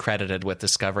mainly credited with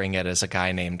discovering it is a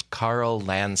guy named Karl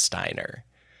Landsteiner.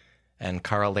 And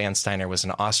Karl Landsteiner was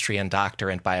an Austrian doctor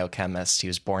and biochemist. He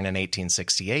was born in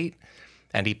 1868,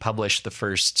 and he published the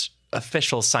first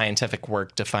official scientific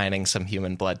work defining some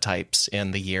human blood types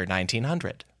in the year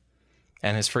 1900.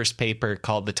 And his first paper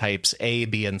called the types A,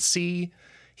 B, and C.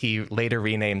 He later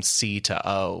renamed C to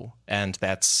O, and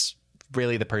that's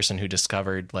really the person who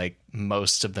discovered like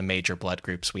most of the major blood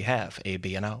groups we have, A,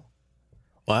 B, and O.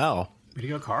 Wow. Way to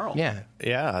go, Carl.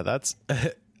 Yeah, that's.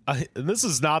 This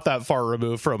is not that far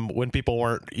removed from when people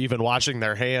weren't even washing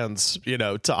their hands,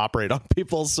 to operate on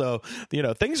people. So,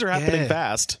 things are happening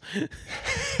fast.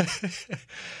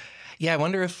 Yeah, I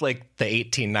wonder if like the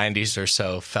 1890s or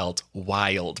so felt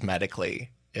wild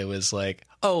medically. It was like,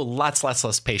 oh, lots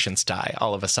less patients die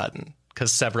all of a sudden.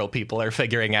 because several people are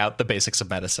figuring out the basics of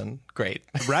medicine. Great.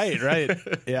 Right.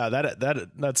 Yeah,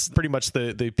 that's pretty much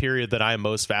the period that I am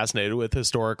most fascinated with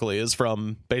historically, is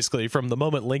from the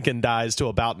moment Lincoln dies to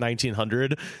about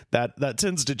 1900. That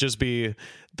tends to just be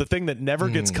the thing that never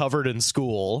gets covered in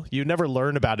school. You never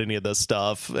learn about any of this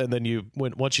stuff, and then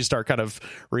once you start kind of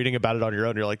reading about it on your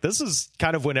own, you're like, this is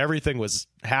kind of when everything was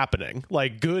happening,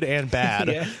 like good and bad.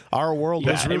 Yeah. Our world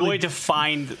was really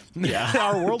defined. Yeah,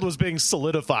 our world was being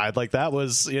solidified. Like that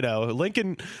was,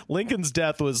 Lincoln's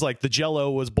death was like the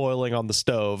Jell-O was boiling on the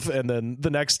stove, and then the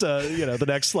next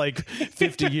like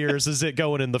 50 years is it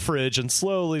going in the fridge and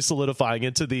slowly solidifying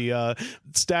into the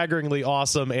staggeringly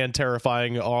awesome and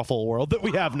terrifying, awful world that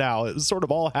we have now. It's sort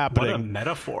of all happening. What a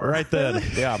metaphor. Right then.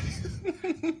 Yeah.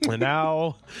 And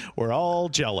now we're all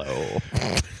Jell-O.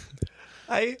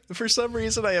 For some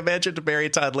reason, I imagined Mary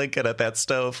Todd Lincoln at that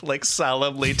stove, like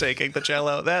solemnly taking the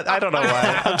Jell-O. That I don't know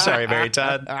why. I'm sorry, Mary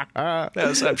Todd. That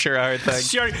was, I'm sure, a hard thing.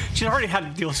 She already had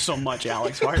to deal with so much,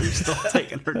 Alex. Why are you still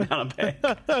taking her down a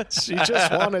peg? She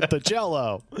just wanted the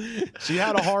Jell-O. She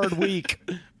had a hard week.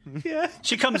 Yeah.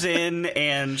 She comes in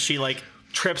and she like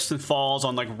trips and falls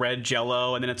on like red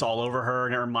Jell-O, and then it's all over her,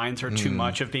 and it reminds her too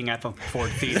much of being at the Ford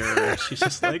Theater. She's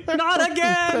just like, not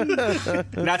again.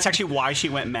 And that's actually why she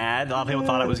went mad. A lot of people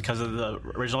thought it was because of the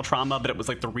original trauma, but it was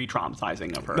like the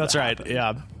re-traumatizing of her. That's right. Happened.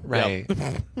 Yeah. Right.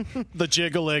 Yep. The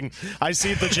jiggling. I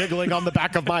see the jiggling on the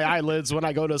back of my eyelids when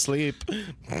I go to sleep.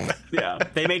 Yeah.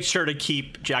 They made sure to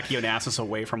keep Jackie Onassis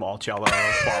away from all Jell-O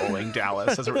following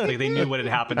Dallas. They knew what had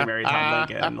happened to Mary Todd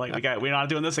Lincoln. Like, we're not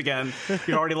doing this again.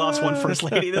 You already lost one first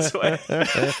lady this way.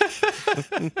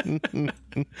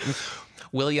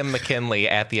 William McKinley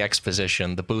at the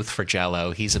exposition, the booth for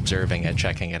Jell-O. He's observing it,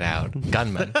 checking it out.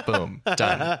 Gunman, boom,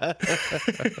 done.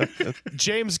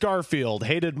 James Garfield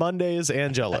hated Mondays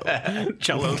and Jell-O.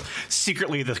 Jell-O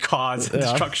secretly the cause and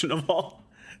destruction of all.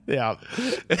 Yeah.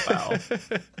 Wow.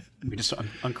 We just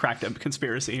uncracked a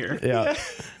conspiracy here. Yeah.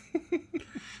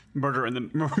 Murder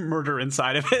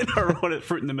inside of it, or what?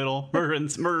 Fruit in the middle. Murder in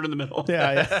the middle.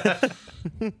 Yeah.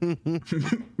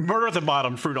 Murder at the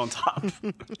bottom, fruit on top.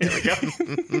 Here we go.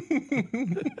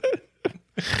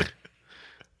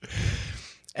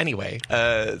 Anyway,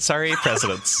 sorry,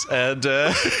 presidents and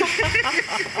their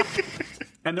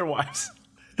wives.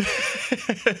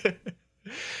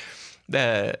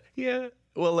 Yeah.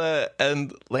 Well,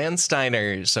 and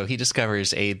Landsteiner, so he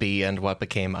discovers AB and what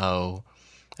became O.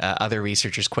 Other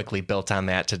researchers quickly built on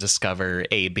that to discover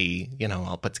AB,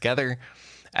 all put together.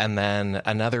 And then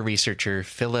another researcher,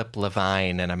 Philip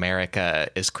Levine in America,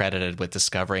 is credited with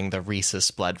discovering the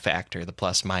rhesus blood factor, the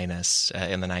plus minus,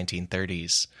 in the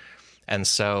 1930s. And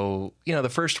so, the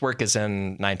first work is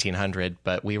in 1900,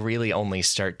 but we really only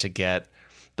start to get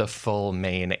the full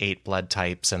main 8 blood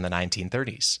types in the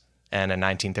 1930s. And in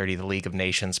 1930, the League of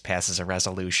Nations passes a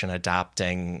resolution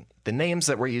adopting the names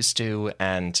that we're used to,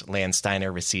 and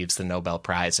Landsteiner receives the Nobel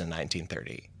Prize in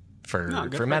 1930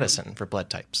 for medicine, for blood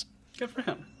types. Good for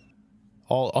him.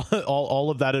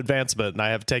 All of that advancement, and I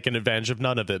have taken advantage of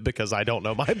none of it because I don't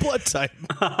know my blood type.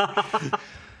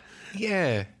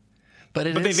 Yeah. But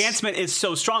the advancement is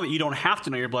so strong that you don't have to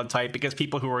know your blood type, because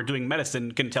people who are doing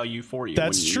medicine can tell you for you.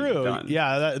 That's true. Done.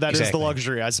 Yeah, that exactly. is the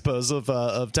luxury, I suppose,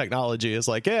 of technology. It's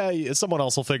like,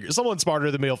 someone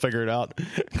smarter than me will figure it out.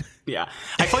 Yeah.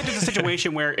 I feel like there's a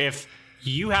situation where if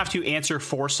you have to answer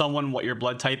for someone what your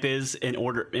blood type is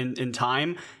in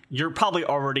time, you're probably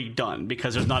already done,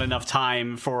 because there's not enough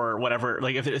time for whatever.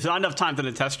 Like, if there's not enough time to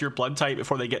test your blood type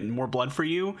before they get more blood for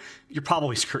you, you're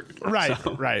probably screwed. Right,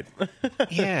 right.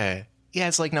 Yeah. Yeah,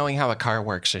 it's like knowing how a car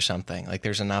works or something. Like,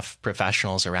 there's enough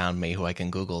professionals around me who I can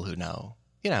Google who know.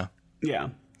 Yeah.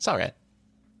 It's all right.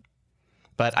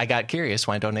 But I got curious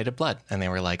when I donated blood, and they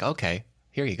were like, okay,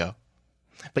 here you go.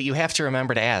 But you have to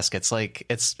remember to ask. It's like,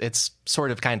 it's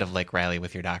sort of kind of like Riley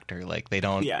with your doctor. Like, they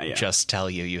don't just tell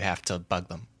you. You have to bug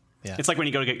them. Yeah. It's like when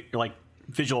you go to get your,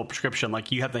 visual prescription,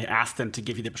 you have to ask them to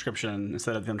give you the prescription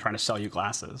instead of them trying to sell you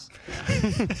glasses.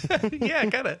 Yeah,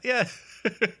 got it. Yeah.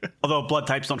 Although blood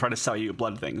types don't try to sell you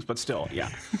blood things, but still, yeah.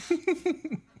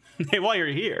 Hey, while you're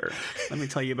here, let me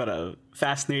tell you about a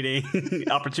fascinating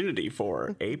opportunity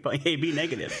for AB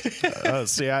negative.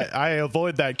 See, I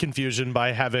avoid that confusion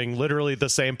by having literally the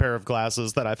same pair of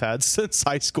glasses that I've had since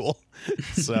high school.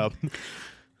 So...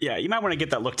 Yeah, you might want to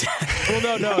get that looked at.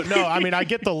 Well, no. I mean, I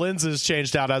get the lenses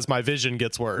changed out as my vision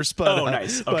gets worse, but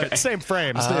nice. Okay. But same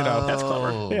frames, you know. That's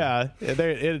clever. Yeah,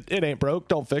 it ain't broke.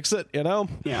 Don't fix it, you know.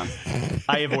 Yeah,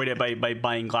 I avoid it by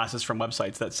buying glasses from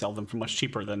websites that sell them for much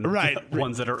cheaper than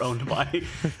ones that are owned by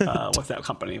what's that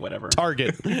company? Whatever.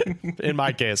 Target, in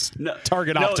my case.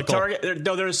 Target Optical.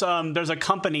 There's a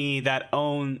company that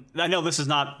own. I know this is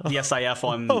not the SIF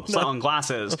on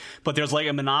glasses, but there's like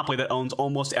a monopoly that owns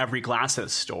almost every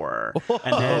glasses store.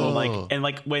 And then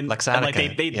when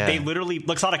Luxottica, they literally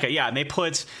Luxottica, yeah, and they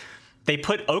put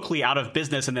Oakley out of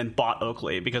business and then bought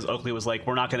Oakley because Oakley was like,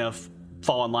 we're not going to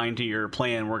fall in line to your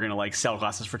plan. We're going to like sell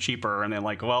glasses for cheaper. And they're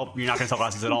like, well, you're not going to sell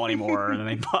glasses at all anymore. And then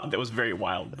they bought. That was very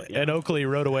wild. But, yeah. And Oakley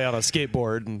rode away on a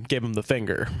skateboard and gave him the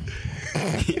finger.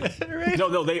 Right.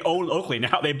 No, they own Oakley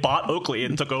now. They bought Oakley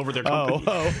and took over their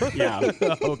company. Yeah.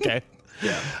 Okay.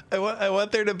 Yeah, I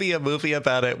want there to be a movie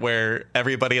about it where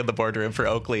everybody in the boardroom for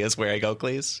Oakley is wearing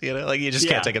Oakleys. You know, like you just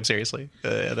can't take them seriously.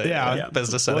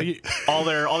 Business setting. All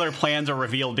their plans are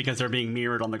revealed because they're being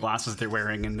mirrored on the glasses they're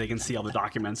wearing, and they can see all the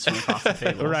documents from across the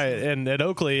table. Right, and at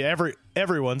Oakley,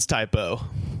 everyone's typo.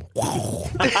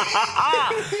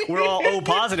 We're all O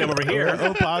positive over here.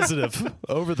 O positive,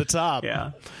 over the top.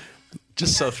 Yeah.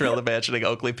 Just so thrilled imagining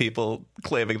Oakley people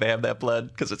claiming they have that blood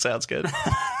because it sounds good.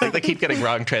 Like they keep getting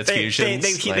wrong transfusions.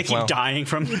 They keep dying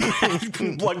from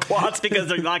blood clots because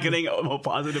they're not getting O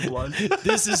positive blood.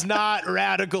 This is not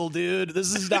radical, dude.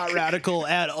 This is not radical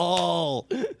at all.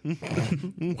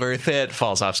 Worth it.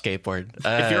 Falls off skateboard.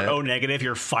 If you're O negative,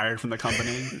 you're fired from the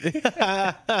company.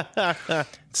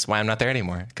 That's why I'm not there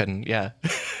anymore. Couldn't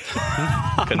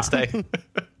stay.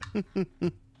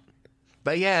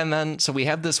 But yeah, and then, so we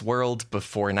have this world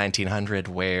before 1900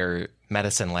 where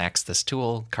medicine lacks this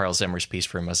tool. Carl Zimmer's piece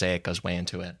for Mosaic goes way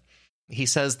into it. He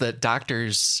says that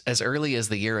doctors, as early as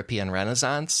the European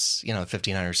Renaissance, 1500s,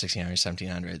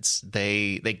 1600s, 1700s,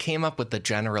 they came up with the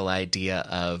general idea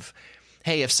of,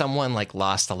 hey, if someone like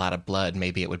lost a lot of blood,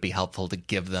 maybe it would be helpful to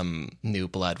give them new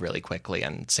blood really quickly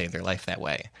and save their life that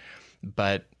way.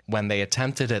 But when they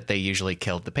attempted it, they usually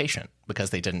killed the patient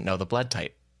because they didn't know the blood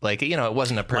type. Like, it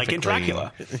wasn't a perfectly... Like in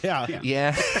Dracula.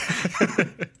 Yeah.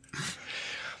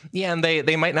 Yeah, and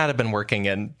they might not have been working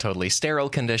in totally sterile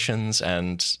conditions,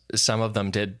 and some of them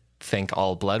did think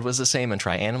all blood was the same and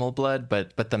try animal blood,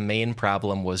 but the main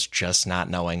problem was just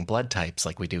not knowing blood types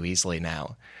like we do easily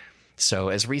now. So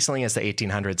as recently as the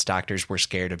 1800s, doctors were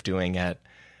scared of doing it.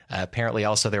 Apparently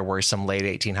also there were some late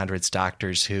 1800s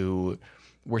doctors who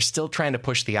were still trying to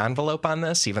push the envelope on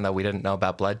this, even though we didn't know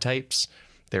about blood types.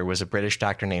 There was a British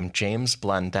doctor named James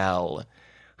Blundell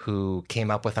who came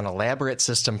up with an elaborate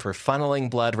system for funneling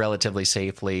blood relatively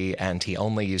safely, and he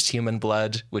only used human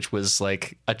blood, which was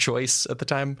like a choice at the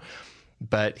time.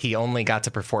 But he only got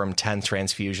to perform 10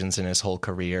 transfusions in his whole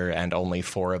career, and only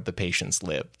 4 of the patients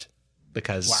lived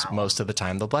because most of the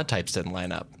time the blood types didn't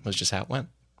line up. It was just how it went.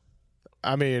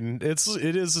 I mean, it's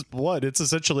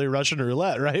essentially Russian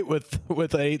roulette, right? With an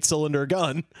 8-cylinder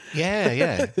gun.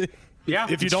 Yeah. Yeah,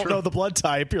 if you don't know the blood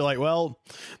type, you're like, well,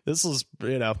 this is,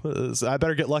 I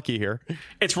better get lucky here.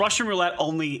 It's Russian roulette,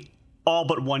 only all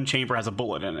but one chamber has a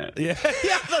bullet in it. Yeah,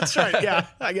 that's right. Yeah,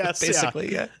 I guess.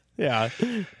 Basically, yeah.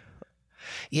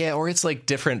 Yeah, or it's like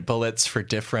different bullets for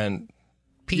different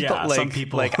people. Yeah, like, some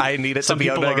people, like I need it to be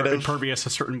O negative. Some people are negative. impervious to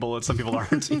certain bullets. Some people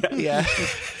aren't. Yeah.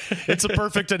 It's a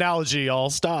perfect analogy. I'll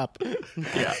stop.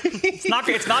 Yeah. It's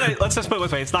not. Let's just put it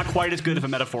this way. It's not quite as good of a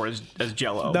metaphor as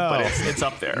Jell-O, but it's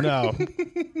up there. No.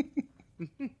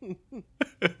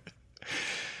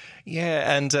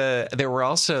 Yeah, and there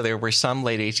were some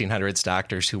late 1800s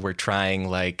doctors who were trying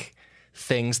like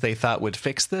things they thought would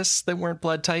fix this that weren't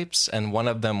blood types, and one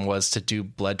of them was to do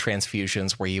blood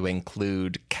transfusions where you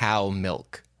include cow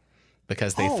milk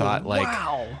because they thought like,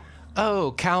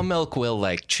 oh, cow milk will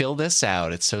like chill this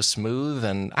out. It's so smooth,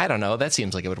 and I don't know, that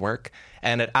seems like it would work.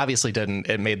 And it obviously didn't.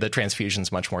 It made the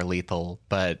transfusions much more lethal,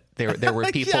 but there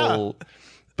were people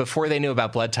before they knew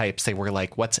about blood types, they were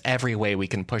like, what's every way we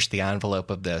can push the envelope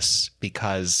of this?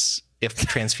 Because if the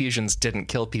transfusions didn't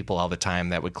kill people all the time,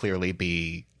 that would clearly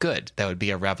be good. That would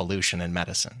be a revolution in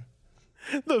medicine.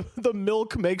 The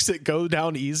milk makes it go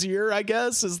down easier, I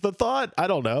guess, is the thought. I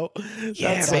don't know.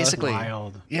 Yeah, basically.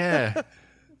 Wild. Yeah.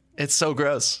 It's so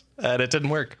gross. And it didn't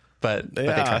work, but they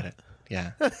tried it.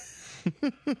 Yeah.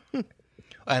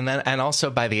 And also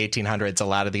by the 1800s, a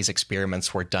lot of these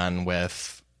experiments were done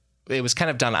with, it was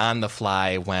kind of done on the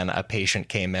fly when a patient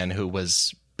came in who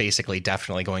was basically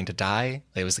definitely going to die.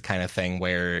 It was the kind of thing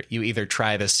where you either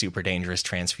try this super dangerous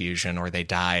transfusion or they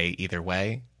die either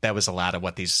way. That was a lot of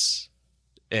what these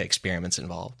experiments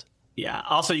involved. Yeah.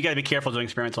 Also, you got to be careful doing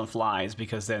experiments on flies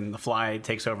because then the fly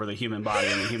takes over the human body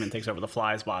and the human takes over the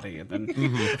fly's body. And then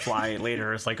the fly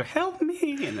later is like, help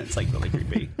me. And it's like really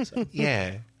creepy. So.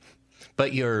 Yeah.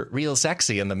 But you're real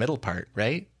sexy in the middle part,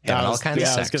 right? And all kinds of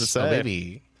sex. I was going to say. So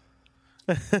maybe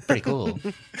pretty cool.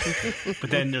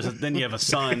 But then then you have a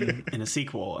son in a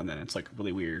sequel, and then it's like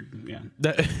really weird. Yeah.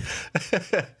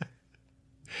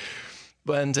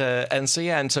 And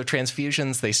so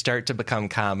transfusions, they start to become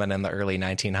common in the early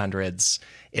 1900s,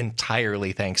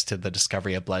 entirely thanks to the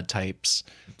discovery of blood types.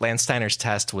 Landsteiner's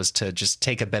test was to just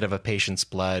take a bit of a patient's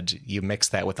blood, you mix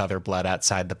that with other blood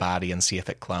outside the body and see if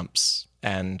it clumps.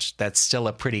 And that's still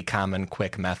a pretty common,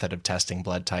 quick method of testing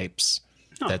blood types.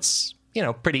 Oh. That's,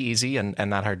 pretty easy and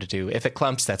not hard to do. If it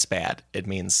clumps, that's bad. It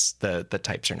means the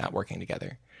types are not working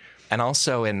together. And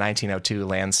also in 1902,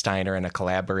 Landsteiner and a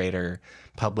collaborator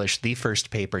published the first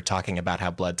paper talking about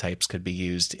how blood types could be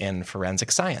used in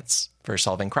forensic science for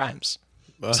solving crimes.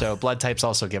 So blood types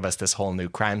also give us this whole new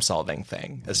crime-solving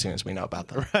thing as soon as we know about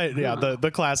them. Right, yeah, the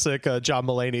classic John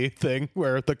Mulaney thing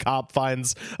where the cop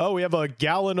finds, we have a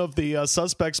gallon of the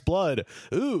suspect's blood.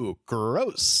 Ooh,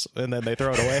 gross. And then they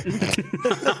throw it away.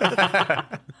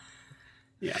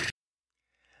 Yeah.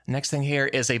 Next thing here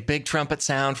is a big trumpet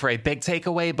sound for a big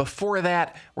takeaway. Before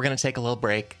that, we're going to take a little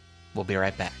break. We'll be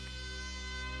right back.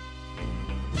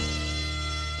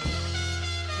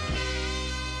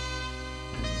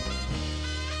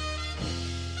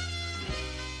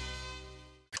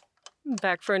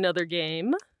 Back for another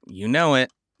game. You know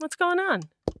it. What's going on?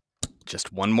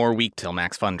 Just one more week till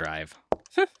Max Fun Drive.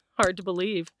 Hard to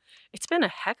believe. It's been a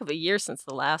heck of a year since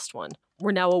the last one.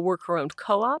 We're now a worker-owned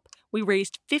co-op. We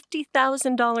raised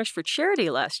 $50,000 for charity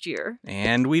last year.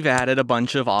 And we've added a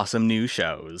bunch of awesome new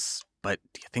shows. But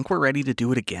do you think we're ready to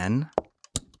do it again?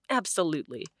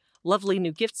 Absolutely. Lovely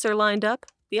new gifts are lined up.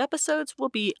 The episodes will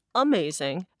be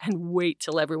amazing, and wait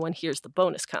till everyone hears the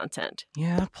bonus content.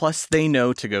 Yeah, plus they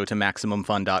know to go to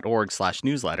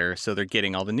MaximumFun.org/newsletter, so they're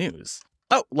getting all the news.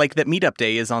 Oh, like that Meetup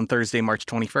Day is on Thursday, March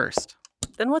 21st.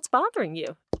 Then what's bothering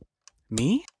you?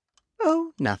 Me?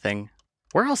 Oh, nothing.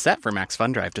 We're all set for Max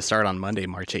Fun Drive to start on Monday,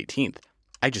 March 18th.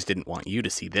 I just didn't want you to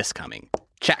see this coming.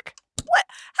 Check. What?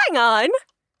 Hang on!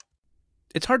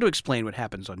 It's hard to explain what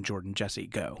happens on Jordan Jesse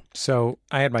Go. So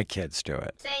I had my kids do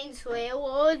it. Saying swear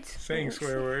words. Saying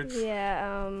swear words.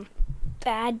 Yeah,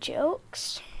 bad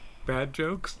jokes. Bad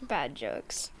jokes? Bad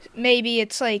jokes. Maybe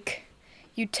it's like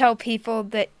you tell people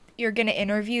that you're going to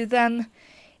interview them,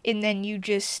 and then you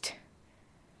just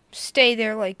stay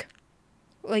there like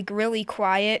really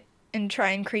quiet and try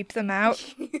and creep them out.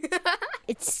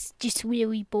 It's just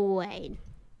really boring.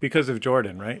 Because of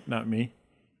Jordan, right? Not me.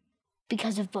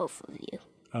 Because of both of you.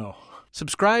 Oh.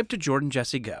 Subscribe to Jordan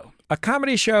Jesse Go, a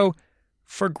comedy show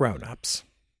for grown-ups.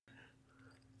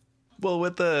 Well,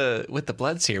 with the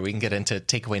bloods here, we can get into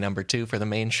takeaway number 2 for the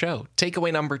main show.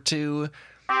 Takeaway number 2.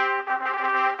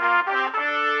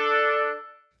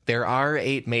 There are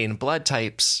 8 main blood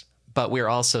types, but we're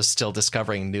also still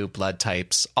discovering new blood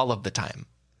types all of the time.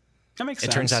 That makes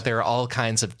sense. It turns out there are all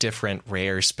kinds of different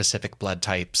rare specific blood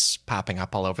types popping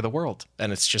up all over the world,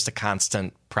 and it's just a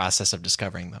constant process of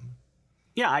discovering them.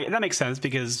 Yeah, that makes sense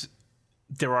because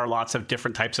there are lots of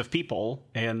different types of people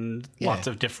and lots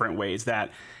of different ways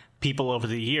that people over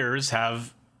the years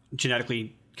have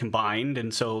genetically combined,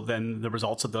 and so then the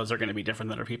results of those are going to be different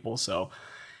than other people. So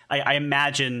I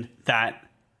imagine that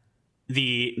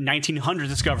the 1900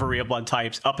 discovery of blood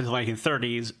types up until the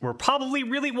 1930s were probably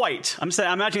really white. I'm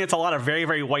imagining it's a lot of very,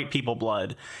 very white people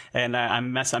blood. And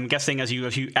I'm guessing if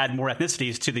you add more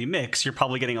ethnicities to the mix, you're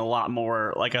probably getting a lot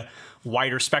more, like a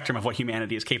wider spectrum of what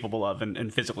humanity is capable of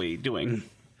and physically doing.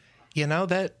 You know,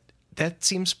 that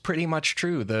seems pretty much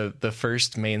true. The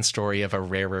first main story of a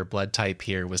rarer blood type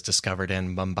here was discovered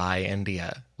in Mumbai,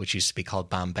 India, which used to be called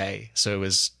Bombay. So it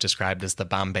was described as the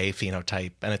Bombay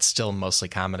phenotype, and it's still mostly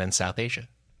common in South Asia.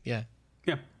 Yeah.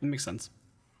 Yeah, that makes sense.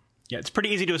 Yeah, it's pretty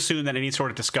easy to assume that any sort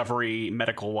of discovery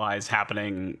medical-wise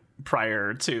happening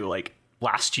prior to, like,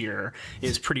 last year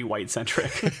is pretty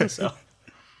white-centric. So.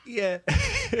 Yeah.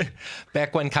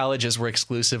 Back when colleges were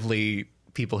exclusively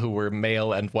people who were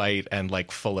male and white and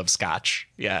like full of scotch.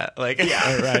 Yeah. Like,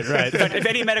 yeah. Right. In fact, if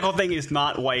any medical thing is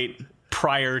not white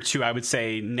prior to, I would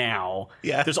say now,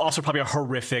 there's also probably a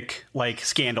horrific like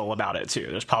scandal about it too.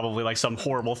 There's probably like some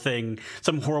horrible thing,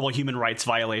 some horrible human rights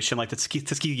violation, like the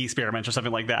Tuskegee experiment or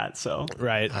something like that. So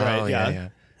right. Yeah.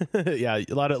 Yeah.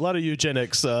 A lot of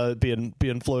eugenics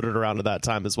being floated around at that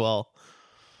time as well.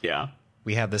 Yeah.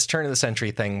 We have this turn of the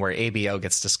century thing where ABO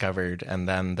gets discovered, and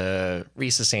then the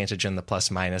rhesus antigen, the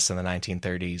plus minus in the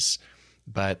 1930s,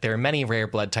 But there are many rare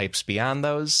blood types beyond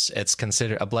those.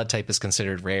 A blood type is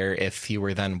considered rare if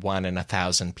fewer than 1 in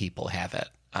 1,000 people have it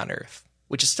on Earth,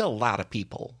 which is still a lot of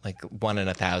people. Like 1 in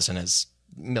 1,000 is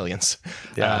millions.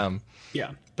 Yeah.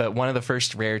 Yeah. But one of the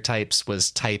first rare types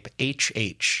was type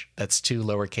HH. That's 2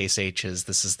 lowercase h's.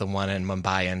 This is the one in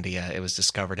Mumbai, India. It was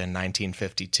discovered in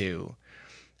 1952.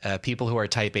 People who are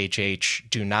type HH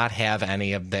do not have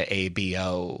any of the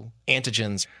ABO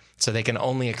antigens, so they can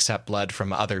only accept blood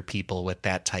from other people with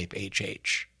that type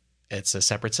HH. It's a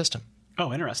separate system.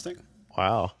 Oh, interesting.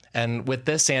 Wow. And with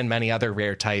this and many other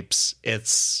rare types,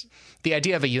 it's the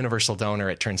idea of a universal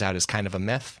donor, it turns out, is kind of a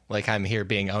myth. Like, I'm here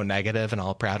being O negative and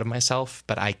all proud of myself,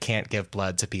 but I can't give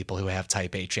blood to people who have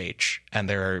type HH, and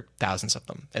there are thousands of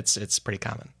them. It's pretty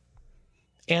common.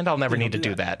 And I'll never need to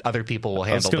do that. Other people will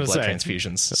handle the blood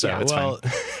transfusions, so it's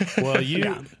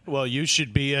fine. Well, you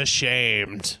should be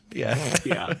ashamed. Yeah.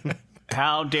 Yeah.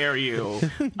 How dare you?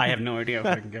 I have no idea if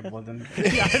I can get blood then.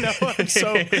 Yeah, I know.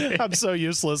 I'm so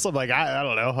useless. I'm like, I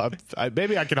don't know.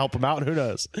 Maybe I can help him out. Who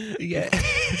knows? Yeah.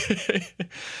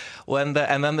 And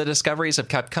then the discoveries have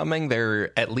kept coming. There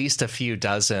are at least a few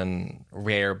dozen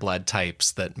rare blood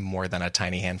types that more than a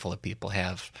tiny handful of people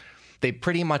have. They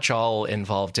pretty much all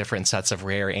involve different sets of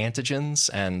rare antigens,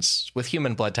 and with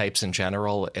human blood types in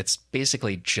general, it's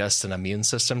basically just an immune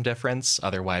system difference.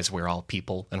 Otherwise, we're all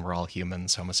people and we're all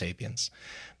humans, Homo sapiens.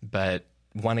 But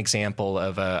one example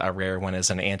of a rare one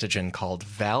is an antigen called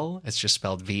VEL. It's just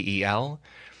spelled VEL.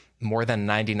 More than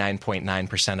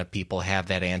 99.9% of people have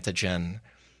that antigen,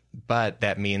 but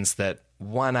that means that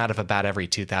 1 out of about every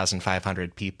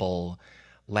 2,500 people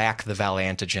lack the VEL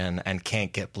antigen and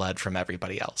can't get blood from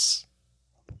everybody else.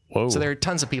 Whoa. So there are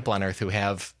tons of people on Earth who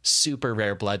have super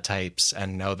rare blood types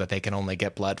and know that they can only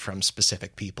get blood from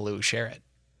specific people who share it.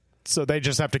 So they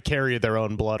just have to carry their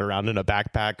own blood around in a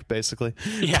backpack, basically.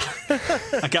 Yeah.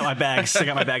 I got my bags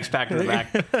packed in the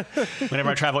back.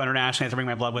 Whenever I travel internationally, I have to bring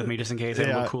my blood with me just in case. It's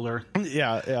a little cooler.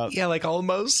 Yeah. Yeah, like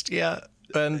almost. Yeah.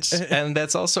 And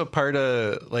that's also part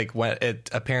of like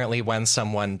when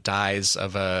someone dies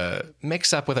of a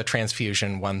mix up with a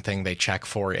transfusion, one thing they check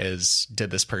for is, did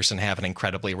this person have an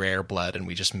incredibly rare blood and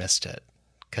we just missed it?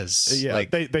 Because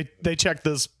they check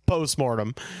this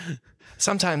post-mortem.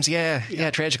 Sometimes, yeah,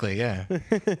 tragically, yeah.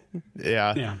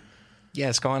 Yeah,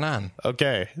 it's going on.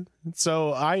 Okay.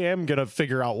 So I am going to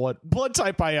figure out what blood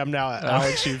type I am now,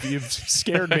 Alex. You've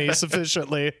scared me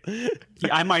sufficiently. Yeah,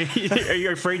 I might. Are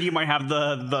you afraid you might have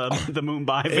the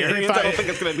Mumbai variant? I don't think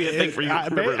it's going to be a thing for you. I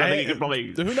think you can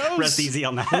probably rest easy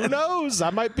on that. Who knows? I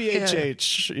might be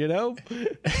HH, you know?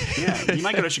 Yeah, you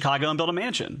might go to Chicago and build a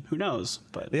mansion. Who knows?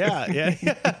 But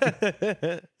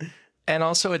yeah. And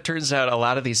also, it turns out a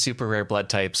lot of these super rare blood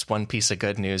types, one piece of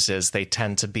good news is they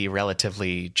tend to be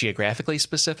relatively geographically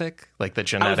specific. Like the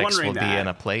genetics will be in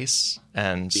a place.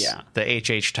 And the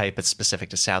HH type is specific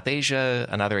to South Asia.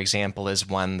 Another example is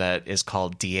one that is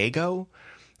called Diego.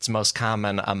 It's most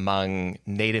common among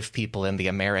native people in the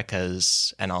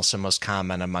Americas and also most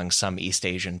common among some East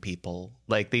Asian people.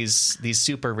 Like these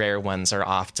super rare ones are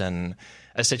often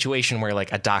a situation where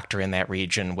like a doctor in that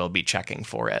region will be checking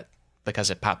for it,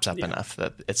 because it pops up enough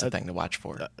that it's a thing to watch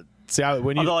for.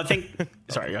 Although I think...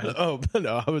 Sorry, go ahead. Oh,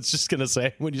 no, I was just going to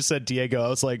say, when you said Diego, I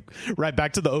was like, right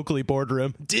back to the Oakley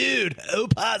boardroom. Dude, O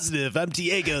positive. I'm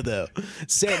Diego, though.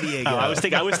 San Diego. I was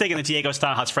thinking the Diego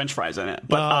style has French fries in it.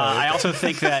 But I also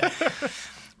think that...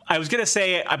 I was going to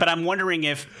say, but I'm wondering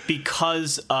if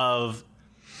because of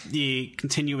the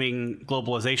continuing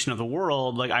globalization of the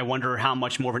world, like I wonder how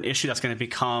much more of an issue that's going to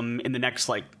become in the next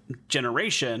like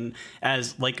generation,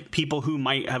 as like people who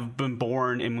might have been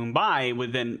born in Mumbai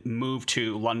would then move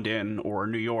to London or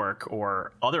New York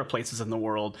or other places in the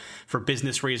world for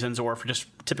business reasons or for just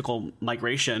typical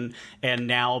migration, and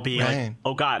now be like,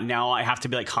 oh god, now I have to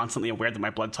be like constantly aware that my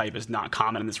blood type is not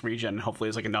common in this region. Hopefully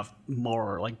there's like enough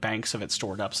more like banks of it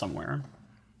stored up somewhere.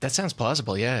 That sounds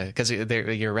plausible, yeah, because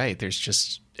you're right. There's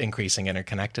just increasing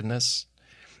interconnectedness.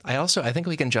 I think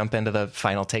we can jump into the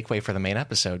final takeaway for the main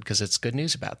episode, because it's good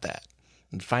news about that.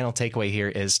 The final takeaway here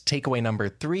is takeaway number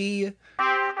 3.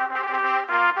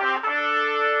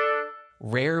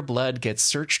 Rare blood gets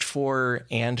searched for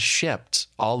and shipped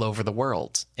all over the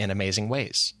world in amazing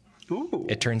ways. Ooh.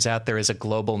 It turns out there is a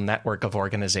global network of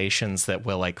organizations that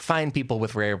will like find people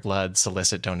with rare blood,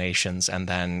 solicit donations, and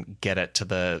then get it to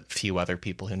the few other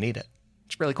people who need it.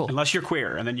 It's really cool. Unless you're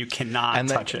queer, and then you cannot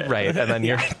touch it. Right, and then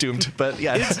you're doomed. But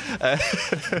yeah.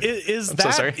 Is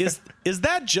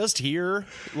that just here?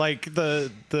 Like the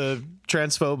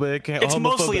transphobic, it's homophobic?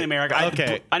 Mostly in America.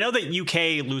 Okay. I know that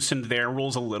UK loosened their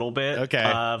rules a little bit.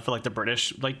 Okay. For like the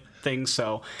British things.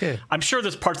 So Good. I'm sure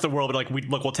there's parts of the world where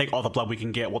we'll take all the blood we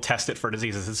can get. We'll test it for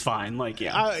diseases. It's fine.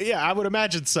 I would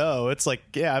imagine so. It's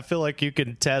I feel like you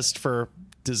can test for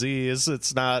disease.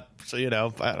 It's not, I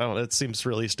don't know. It seems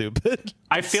really stupid.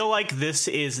 I feel like this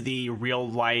is the real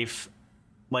life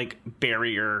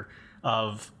barrier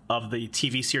of the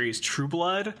TV series True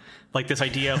Blood, this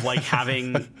idea of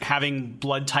having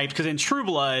blood types, because in True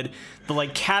Blood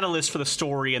the catalyst for the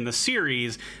story and the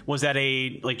series was that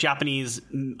a Japanese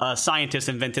scientist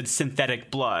invented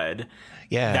synthetic blood.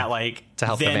 Yeah, that to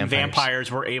help then the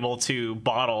vampires were able to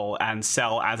bottle and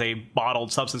sell as a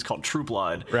bottled substance called True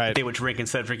Blood. Right. That they would drink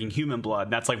instead of drinking human blood.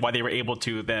 And that's why they were able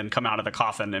to then come out of the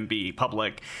coffin and be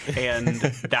public. And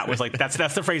that was that's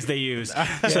the phrase they use.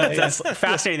 So that's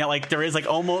fascinating. That there is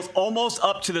almost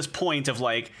up to this point of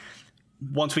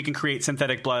once we can create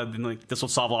synthetic blood, then this will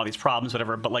solve a lot of these problems,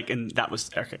 whatever. But and that was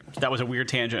a weird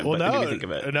tangent. Well, but it made me think of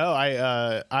it. No,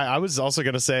 I was also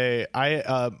going to say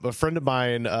a friend of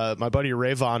mine, my buddy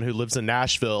Rayvon, who lives in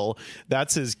Nashville.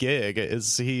 That's his gig.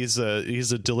 He's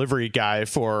a delivery guy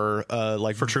for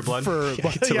for True Blood,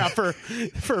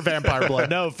 for vampire blood.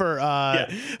 No,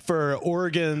 for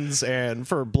organs and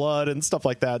for blood and stuff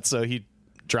like that. So he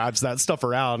drives that stuff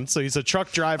around. So he's a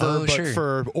truck driver,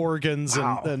 for organs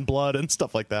and blood and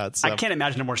stuff like that. So. I can't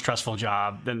imagine a more stressful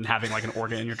job than having an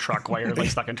organ in your truck while you're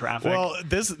stuck in traffic. Well,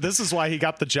 this is why he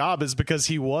got the job, is because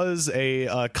he was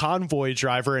a convoy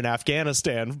driver in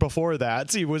Afghanistan before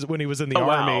that. He was when he was in the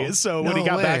army. Wow. So when he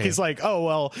got back, he's like, oh,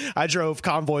 well, I drove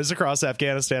convoys across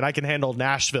Afghanistan. I can handle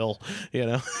Nashville,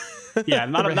 Yeah,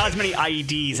 not as many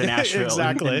IEDs in Nashville.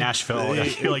 Exactly. In Nashville,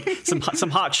 you're some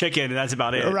hot chicken, and that's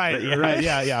about it. Right. Right.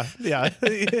 Yeah.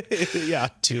 Yeah.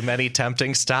 Too many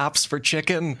tempting stops for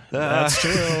chicken. That's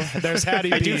true. There's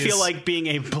Hattie I B's. do feel like being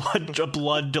a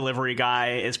blood delivery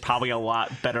guy is probably a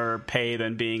lot better pay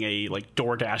than being a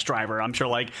DoorDash driver. I'm sure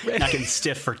not getting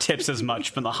stiff for tips as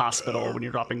much from the hospital when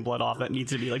you're dropping blood off that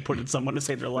needs to be put in someone to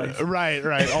save their life.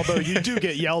 Right. Although you do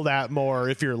get yelled at more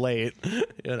if you're late.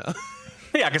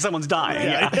 Yeah, because someone's dying.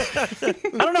 Yeah. I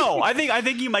don't know. I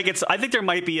think you might get. I think there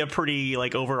might be a pretty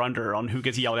over under on who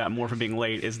gets yelled at more for being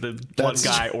late, is the blood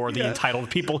guy or the entitled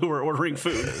people who are ordering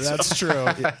food. That's true.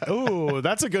 Ooh,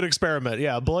 that's a good experiment.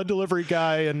 Yeah, blood delivery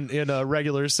guy in a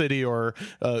regular city or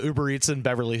Uber Eats in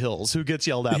Beverly Hills. Who gets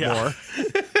yelled at more?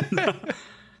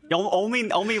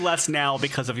 Only less now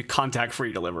because of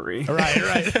contact-free delivery.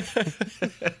 Right.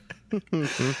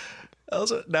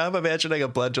 Also, now I'm imagining a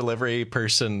blood delivery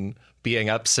person being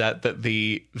upset that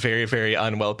the very, very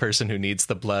unwell person who needs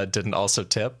the blood didn't also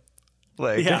tip.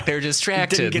 They're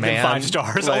distracted, didn't get man. them 5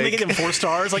 stars. Only get them 4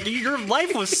 stars. Your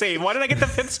life was saved. Why did I get the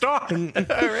 5th star?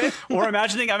 Right. Or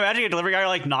imagining a delivery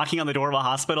guy knocking on the door of a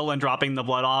hospital and dropping the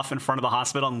blood off in front of the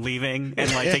hospital and leaving and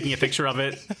taking a picture of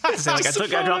it. Say,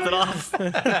 I dropped it off.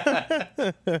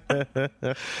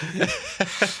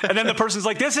 And then the person's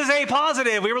like, this is A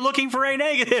positive. We were looking for A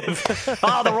negative.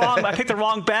 I picked the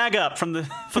wrong bag up from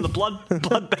the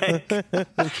blood bank.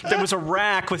 There was a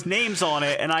rack with names on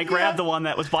it, and I grabbed the one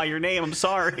that was by your name. I'm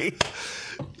sorry.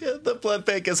 Yeah, the blood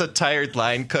bank is a tired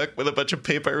line cook with a bunch of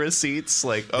paper receipts.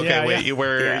 You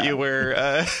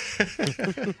were.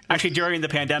 Actually, during the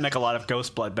pandemic, a lot of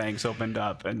ghost blood banks opened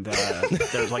up, and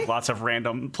there's lots of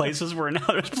random places where now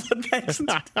there's blood banks.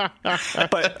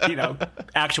 But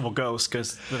actual ghosts,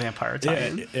 because the vampire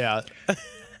tie-in. Yeah.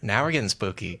 Now we're getting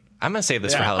spooky. I'm gonna save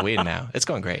this for Halloween now. It's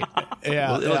going great.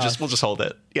 Yeah. We'll just hold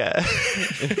it. Yeah.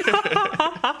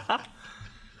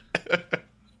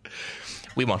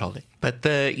 We won't hold it. But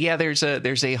there's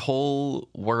a whole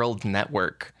world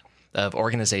network of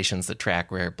organizations that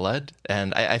track rare blood.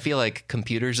 And I feel like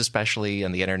computers especially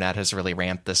and the internet has really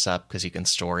ramped this up because you can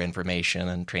store information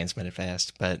and transmit it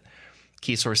fast. But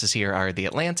key sources here are The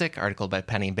Atlantic, article by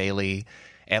Penny Bailey,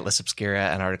 Atlas Obscura,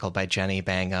 an article by Jenny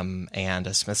Bangham, and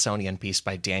a Smithsonian piece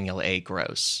by Daniel A.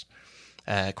 Gross.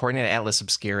 According to Atlas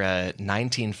Obscura,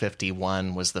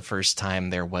 1951 was the first time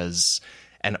there was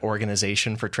an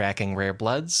organization for tracking rare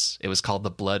bloods. It was called the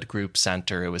Blood Group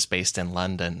Center. It was based in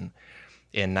London.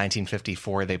 In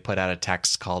 1954, they put out a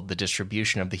text called The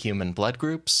Distribution of the Human Blood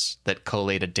Groups that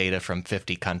collated data from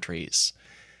 50 countries.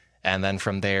 And then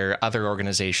from there, other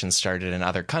organizations started in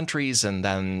other countries, and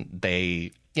then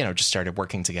they, just started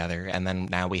working together. And then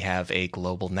now we have a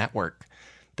global network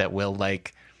that will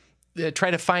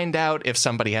try to find out if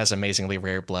somebody has amazingly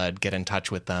rare blood, get in touch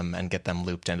with them, and get them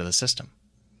looped into the system.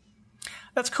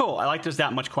 That's cool. I like there's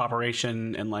that much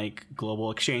cooperation and like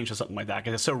global exchange or something like that,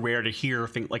 because it's so rare to hear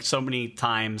things like so many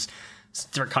times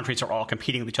different countries are all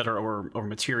competing with each other over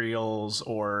materials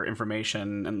or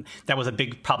information. And that was a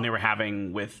big problem they were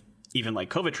having with even like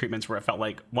COVID treatments, where it felt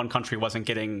like one country wasn't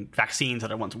getting vaccines that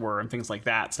other ones were and things like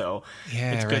that. So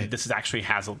it's good. This is actually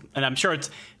and I'm sure it's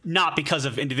not because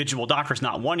of individual doctors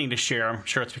not wanting to share. I'm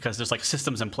sure it's because there's like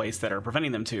systems in place that are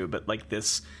preventing them to, but like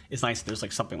this is nice. There's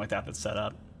like something like that that's set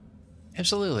up.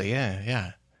 Absolutely.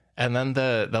 Yeah. And then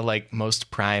the like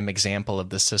most prime example of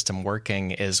the system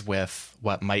working is with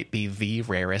what might be the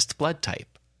rarest blood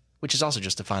type, which is also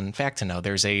just a fun fact to know.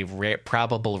 There's a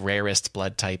probable rarest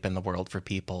blood type in the world for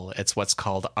people. It's what's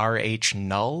called Rh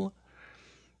null,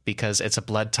 because it's a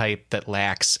blood type that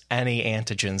lacks any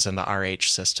antigens in the Rh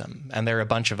system. And there are a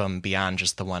bunch of them beyond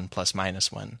just the 1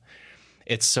 ± 1.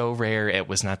 It's so rare it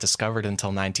was not discovered until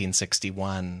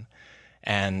 1961.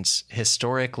 And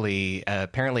historically,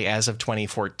 apparently as of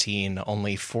 2014,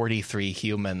 only 43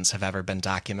 humans have ever been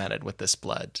documented with this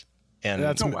blood. And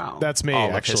that's me,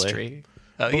 all actually. Of history.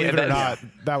 Believe it or not,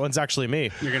 that one's actually me.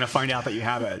 You're going to find out that you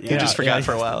have it. You just forgot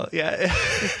for a while. Yeah.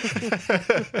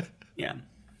 Yeah.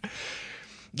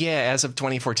 Yeah, as of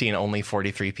 2014, only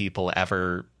 43 people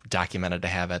ever documented to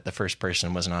have it. The first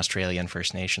person was an Australian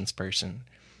First Nations person.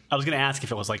 I was going to ask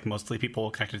if it was like mostly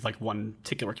people connected to like one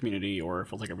particular community, or if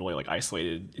it was like a really like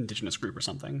isolated indigenous group or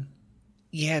something.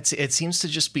 Yeah, it seems to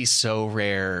just be so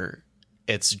rare.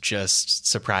 It's just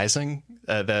surprising.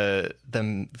 The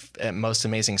most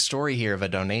amazing story here of a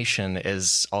donation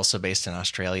is also based in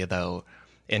Australia, though.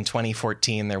 In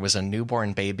 2014, there was a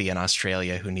newborn baby in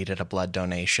Australia who needed a blood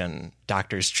donation.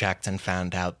 Doctors checked and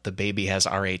found out the baby has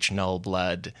Rh null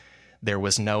blood. There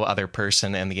was no other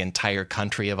person in the entire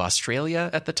country of Australia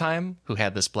at the time who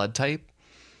had this blood type.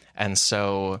 And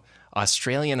so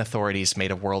Australian authorities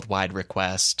made a worldwide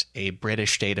request. A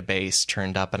British database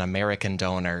turned up an American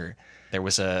donor. There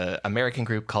was an American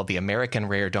group called the American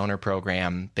Rare Donor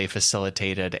Program. They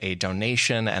facilitated a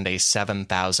donation and a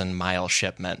 7,000-mile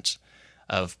shipment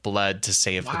of blood to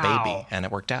save the baby, and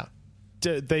it worked out.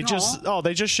 They just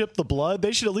shipped the blood.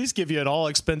 They should at least give you an all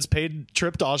expense paid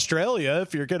trip to Australia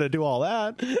if you're going to do all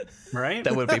that. Right?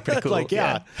 That would be pretty cool.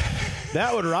 Yeah.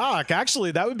 That would rock.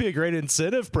 Actually, that would be a great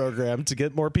incentive program to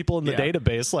get more people in the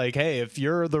database. Like, hey, if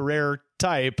you're the rare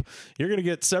type, you're going to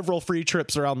get several free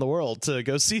trips around the world to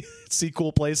go see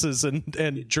cool places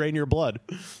and drain your blood.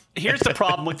 Here's the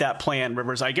problem with that plan,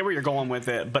 Rivers. I get where you're going with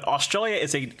it, but Australia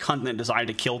is a continent designed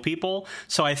to kill people.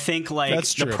 So I think like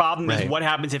the problem is what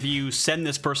happens if you send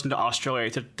this person to Australia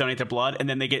to donate their blood and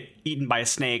then they get eaten by a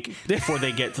snake before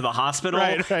they get to the hospital.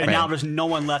 Now there's no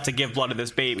one left to give blood to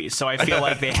this baby. So I feel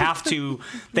like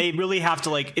they really have to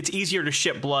like, it's easier to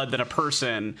ship blood than a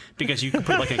person because you can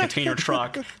put like a container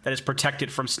truck that is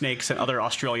protected from snakes and other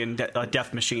Australian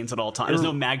death machines at all times. There's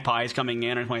no magpies coming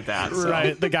in or anything like that. So.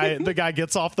 Right. The guy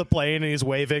gets off the plane and he's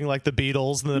waving like the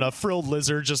Beatles, and then a frilled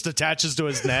lizard just attaches to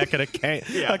his neck, and a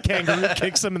kangaroo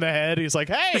kicks him in the head. He's like,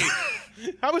 "Hey,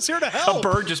 I was here to help." A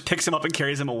bird just picks him up and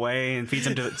carries him away and feeds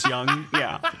him to its young.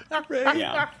 Yeah.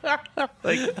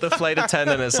 Like the flight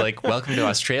attendant is like, "Welcome to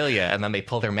Australia," and then they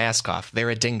pull their mask off. They're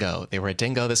a dingo. They were a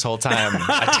dingo this whole time.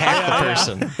 Attack the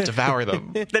person, devour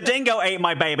them. The dingo ate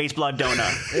my baby's blood donor.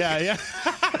 Yeah.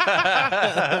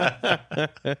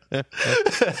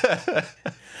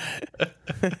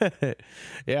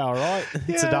 Yeah, all right.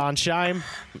 It's a darn shame.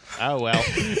 Oh, well.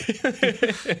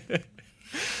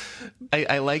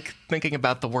 I like thinking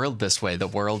about the world this way. The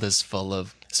world is full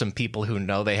of some people who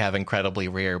know they have incredibly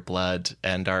rare blood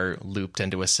and are looped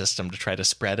into a system to try to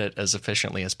spread it as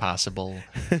efficiently as possible.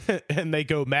 And they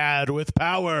go mad with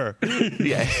power.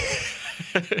 Yeah.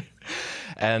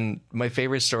 And my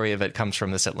favorite story of it comes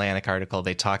from this Atlantic article.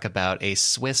 They talk about a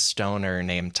Swiss donor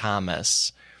named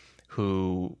Thomas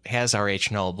who has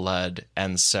Rh null blood.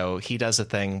 And so he does a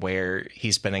thing where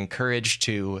he's been encouraged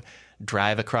to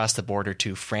drive across the border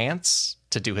to France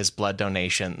to do his blood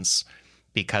donations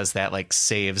because that like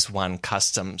saves one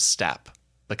customs step,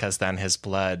 because then his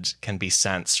blood can be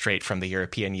sent straight from the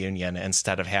European Union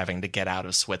instead of having to get out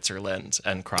of Switzerland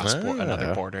and cross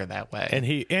another border that way.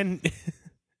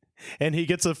 And he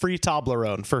gets a free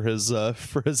Toblerone for his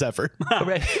effort.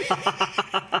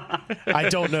 I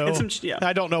don't know.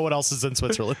 I don't know what else is in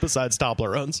Switzerland besides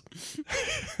Toblerones.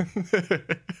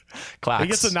 Clocks. He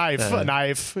gets a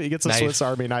knife. He gets a Swiss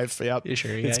Army knife. Yep. You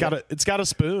sure? It's got a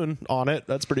spoon on it.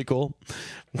 That's pretty cool.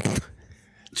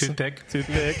 Toothpick.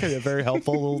 Yeah, very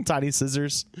helpful. Little tiny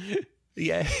scissors.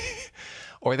 Yeah.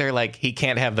 Or they're like, he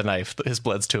can't have the knife. His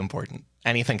blood's too important.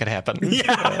 Anything could happen.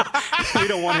 Yeah. We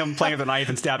don't want him playing with the knife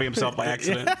and stabbing himself by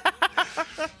accident.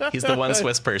 He's the one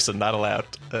Swiss person not allowed.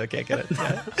 Can't get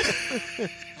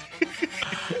it.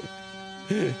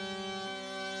 Yeah.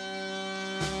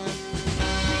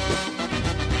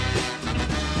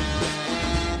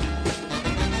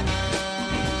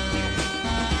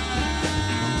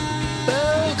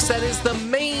 That is the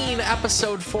main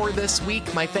episode for this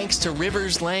week. My thanks to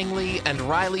Rivers Langley and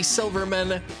Riley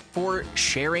Silverman for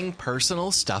sharing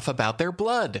personal stuff about their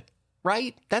blood.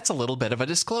 Right? That's a little bit of a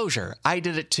disclosure. I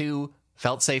did it too.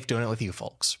 Felt safe doing it with you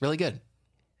folks. Really good.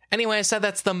 Anyway, I said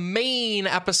that's the main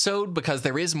episode because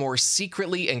there is more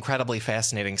secretly incredibly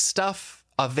fascinating stuff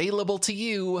available to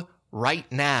you right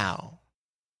now.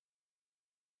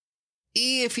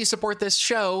 If you support this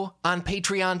show on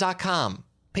patreon.com.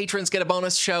 Patrons get a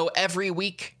bonus show every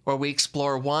week where we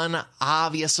explore one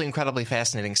obviously incredibly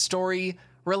fascinating story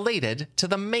related to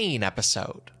the main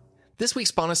episode. This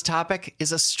week's bonus topic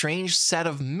is a strange set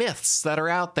of myths that are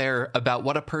out there about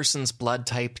what a person's blood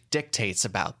type dictates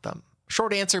about them.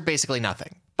 Short answer, basically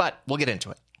nothing, but we'll get into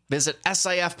it. Visit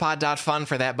sifpod.fun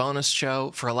for that bonus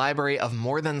show, for a library of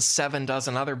more than 7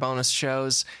 dozen other bonus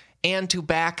shows, and to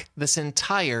back this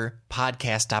entire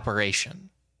podcast operation.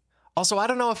 Also, I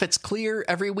don't know if it's clear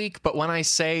every week, but when I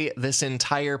say this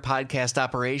entire podcast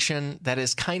operation, that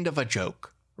is kind of a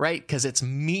joke, right? Because it's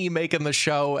me making the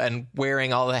show and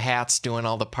wearing all the hats, doing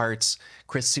all the parts.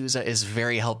 Chris Souza is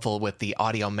very helpful with the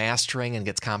audio mastering and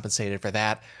gets compensated for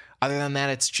that. Other than that,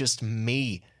 it's just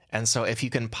me. And so if you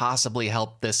can possibly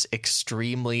help this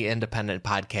extremely independent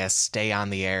podcast stay on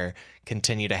the air,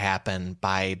 continue to happen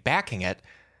by backing it,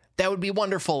 that would be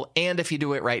wonderful. And if you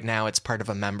do it right now, it's part of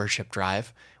a membership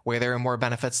drive where there are more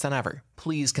benefits than ever.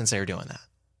 Please consider doing that.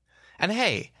 And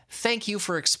hey, thank you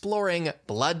for exploring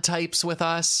blood types with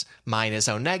us. Mine is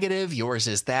O negative, yours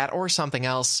is that, or something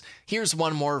else. Here's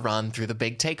one more run through the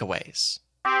big takeaways.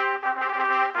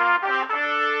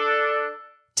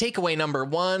 Takeaway number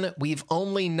 1, we've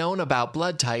only known about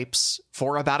blood types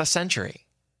for about a century.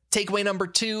 Takeaway number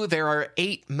 2, there are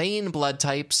 8 main blood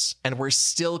types, and we're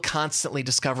still constantly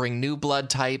discovering new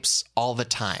blood types all the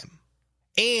time.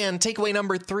 And takeaway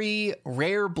number 3,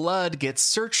 rare blood gets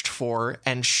searched for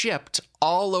and shipped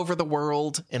all over the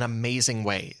world in amazing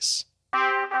ways.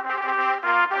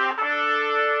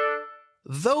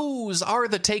 Those are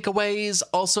the takeaways.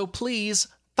 Also, please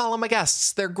follow my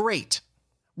guests. They're great.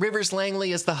 Rivers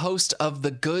Langley is the host of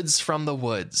The Goods from the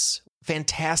Woods.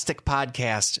 Fantastic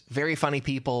podcast, very funny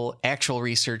people, actual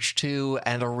research too,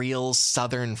 and a real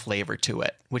Southern flavor to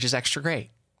it, which is extra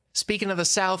great. Speaking of the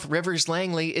South, Rivers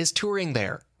Langley is touring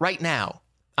there right now.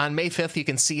 On May 5th, you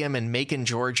can see him in Macon,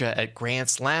 Georgia at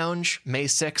Grant's Lounge, May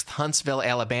 6th, Huntsville,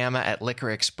 Alabama at Liquor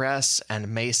Express,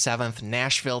 and May 7th,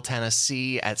 Nashville,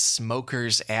 Tennessee at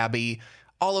Smokers Abbey.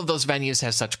 All of those venues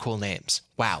have such cool names.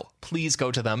 Wow, please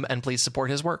go to them and please support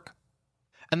his work.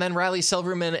 And then Riley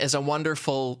Silverman is a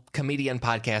wonderful comedian,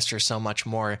 podcaster, so much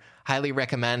more. Highly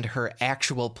recommend her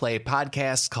actual play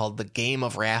podcast called The Game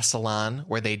of Rassilon,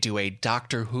 where they do a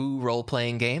Doctor Who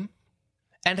role-playing game.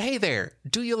 And hey there,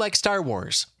 do you like Star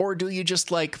Wars? Or do you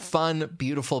just like fun,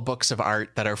 beautiful books of art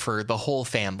that are for the whole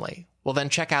family? Well, then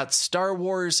check out Star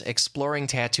Wars Exploring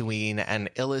Tatooine, an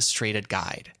illustrated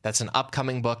guide. That's an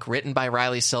upcoming book written by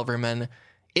Riley Silverman.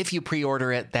 If you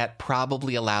pre-order it, that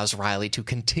probably allows Riley to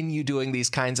continue doing these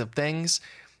kinds of things.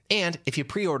 And if you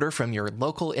pre-order from your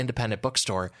local independent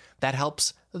bookstore, that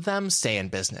helps them stay in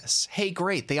business. Hey,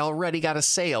 great, they already got a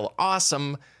sale.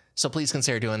 Awesome. So please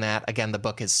consider doing that. Again, the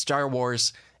book is Star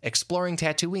Wars Exploring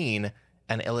Tatooine,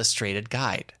 an illustrated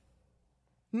guide.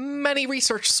 Many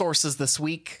research sources this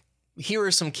week. Here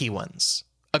are some key ones.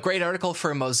 A great article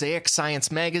for Mosaic Science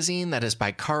magazine that is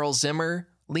by Carl Zimmer.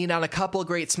 Leaned on a couple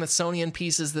great Smithsonian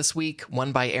pieces this week,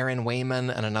 one by Aaron Wayman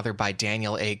and another by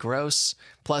Daniel A. Gross,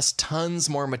 plus tons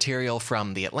more material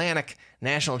from The Atlantic,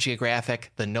 National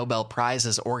Geographic, the Nobel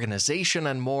Prizes organization,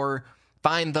 and more.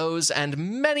 Find those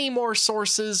and many more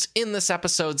sources in this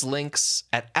episode's links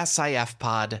at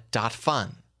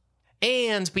sifpod.fun.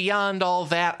 And beyond all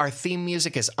that, our theme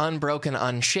music is Unbroken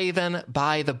Unshaven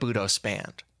by the Budos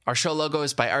Band. Our show logo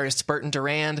is by artist Burton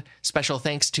Durand. Special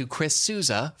thanks to Chris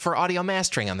Souza for audio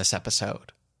mastering on this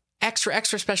episode.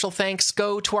 Extra special thanks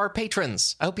go to our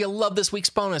patrons. I hope you love this week's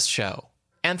bonus show.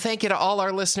 And thank you to all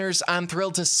our listeners. I'm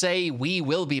thrilled to say we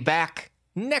will be back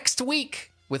next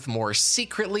week with more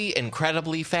secretly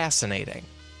incredibly fascinating.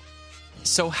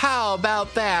 So how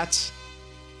about that?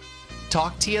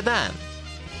 Talk to you then.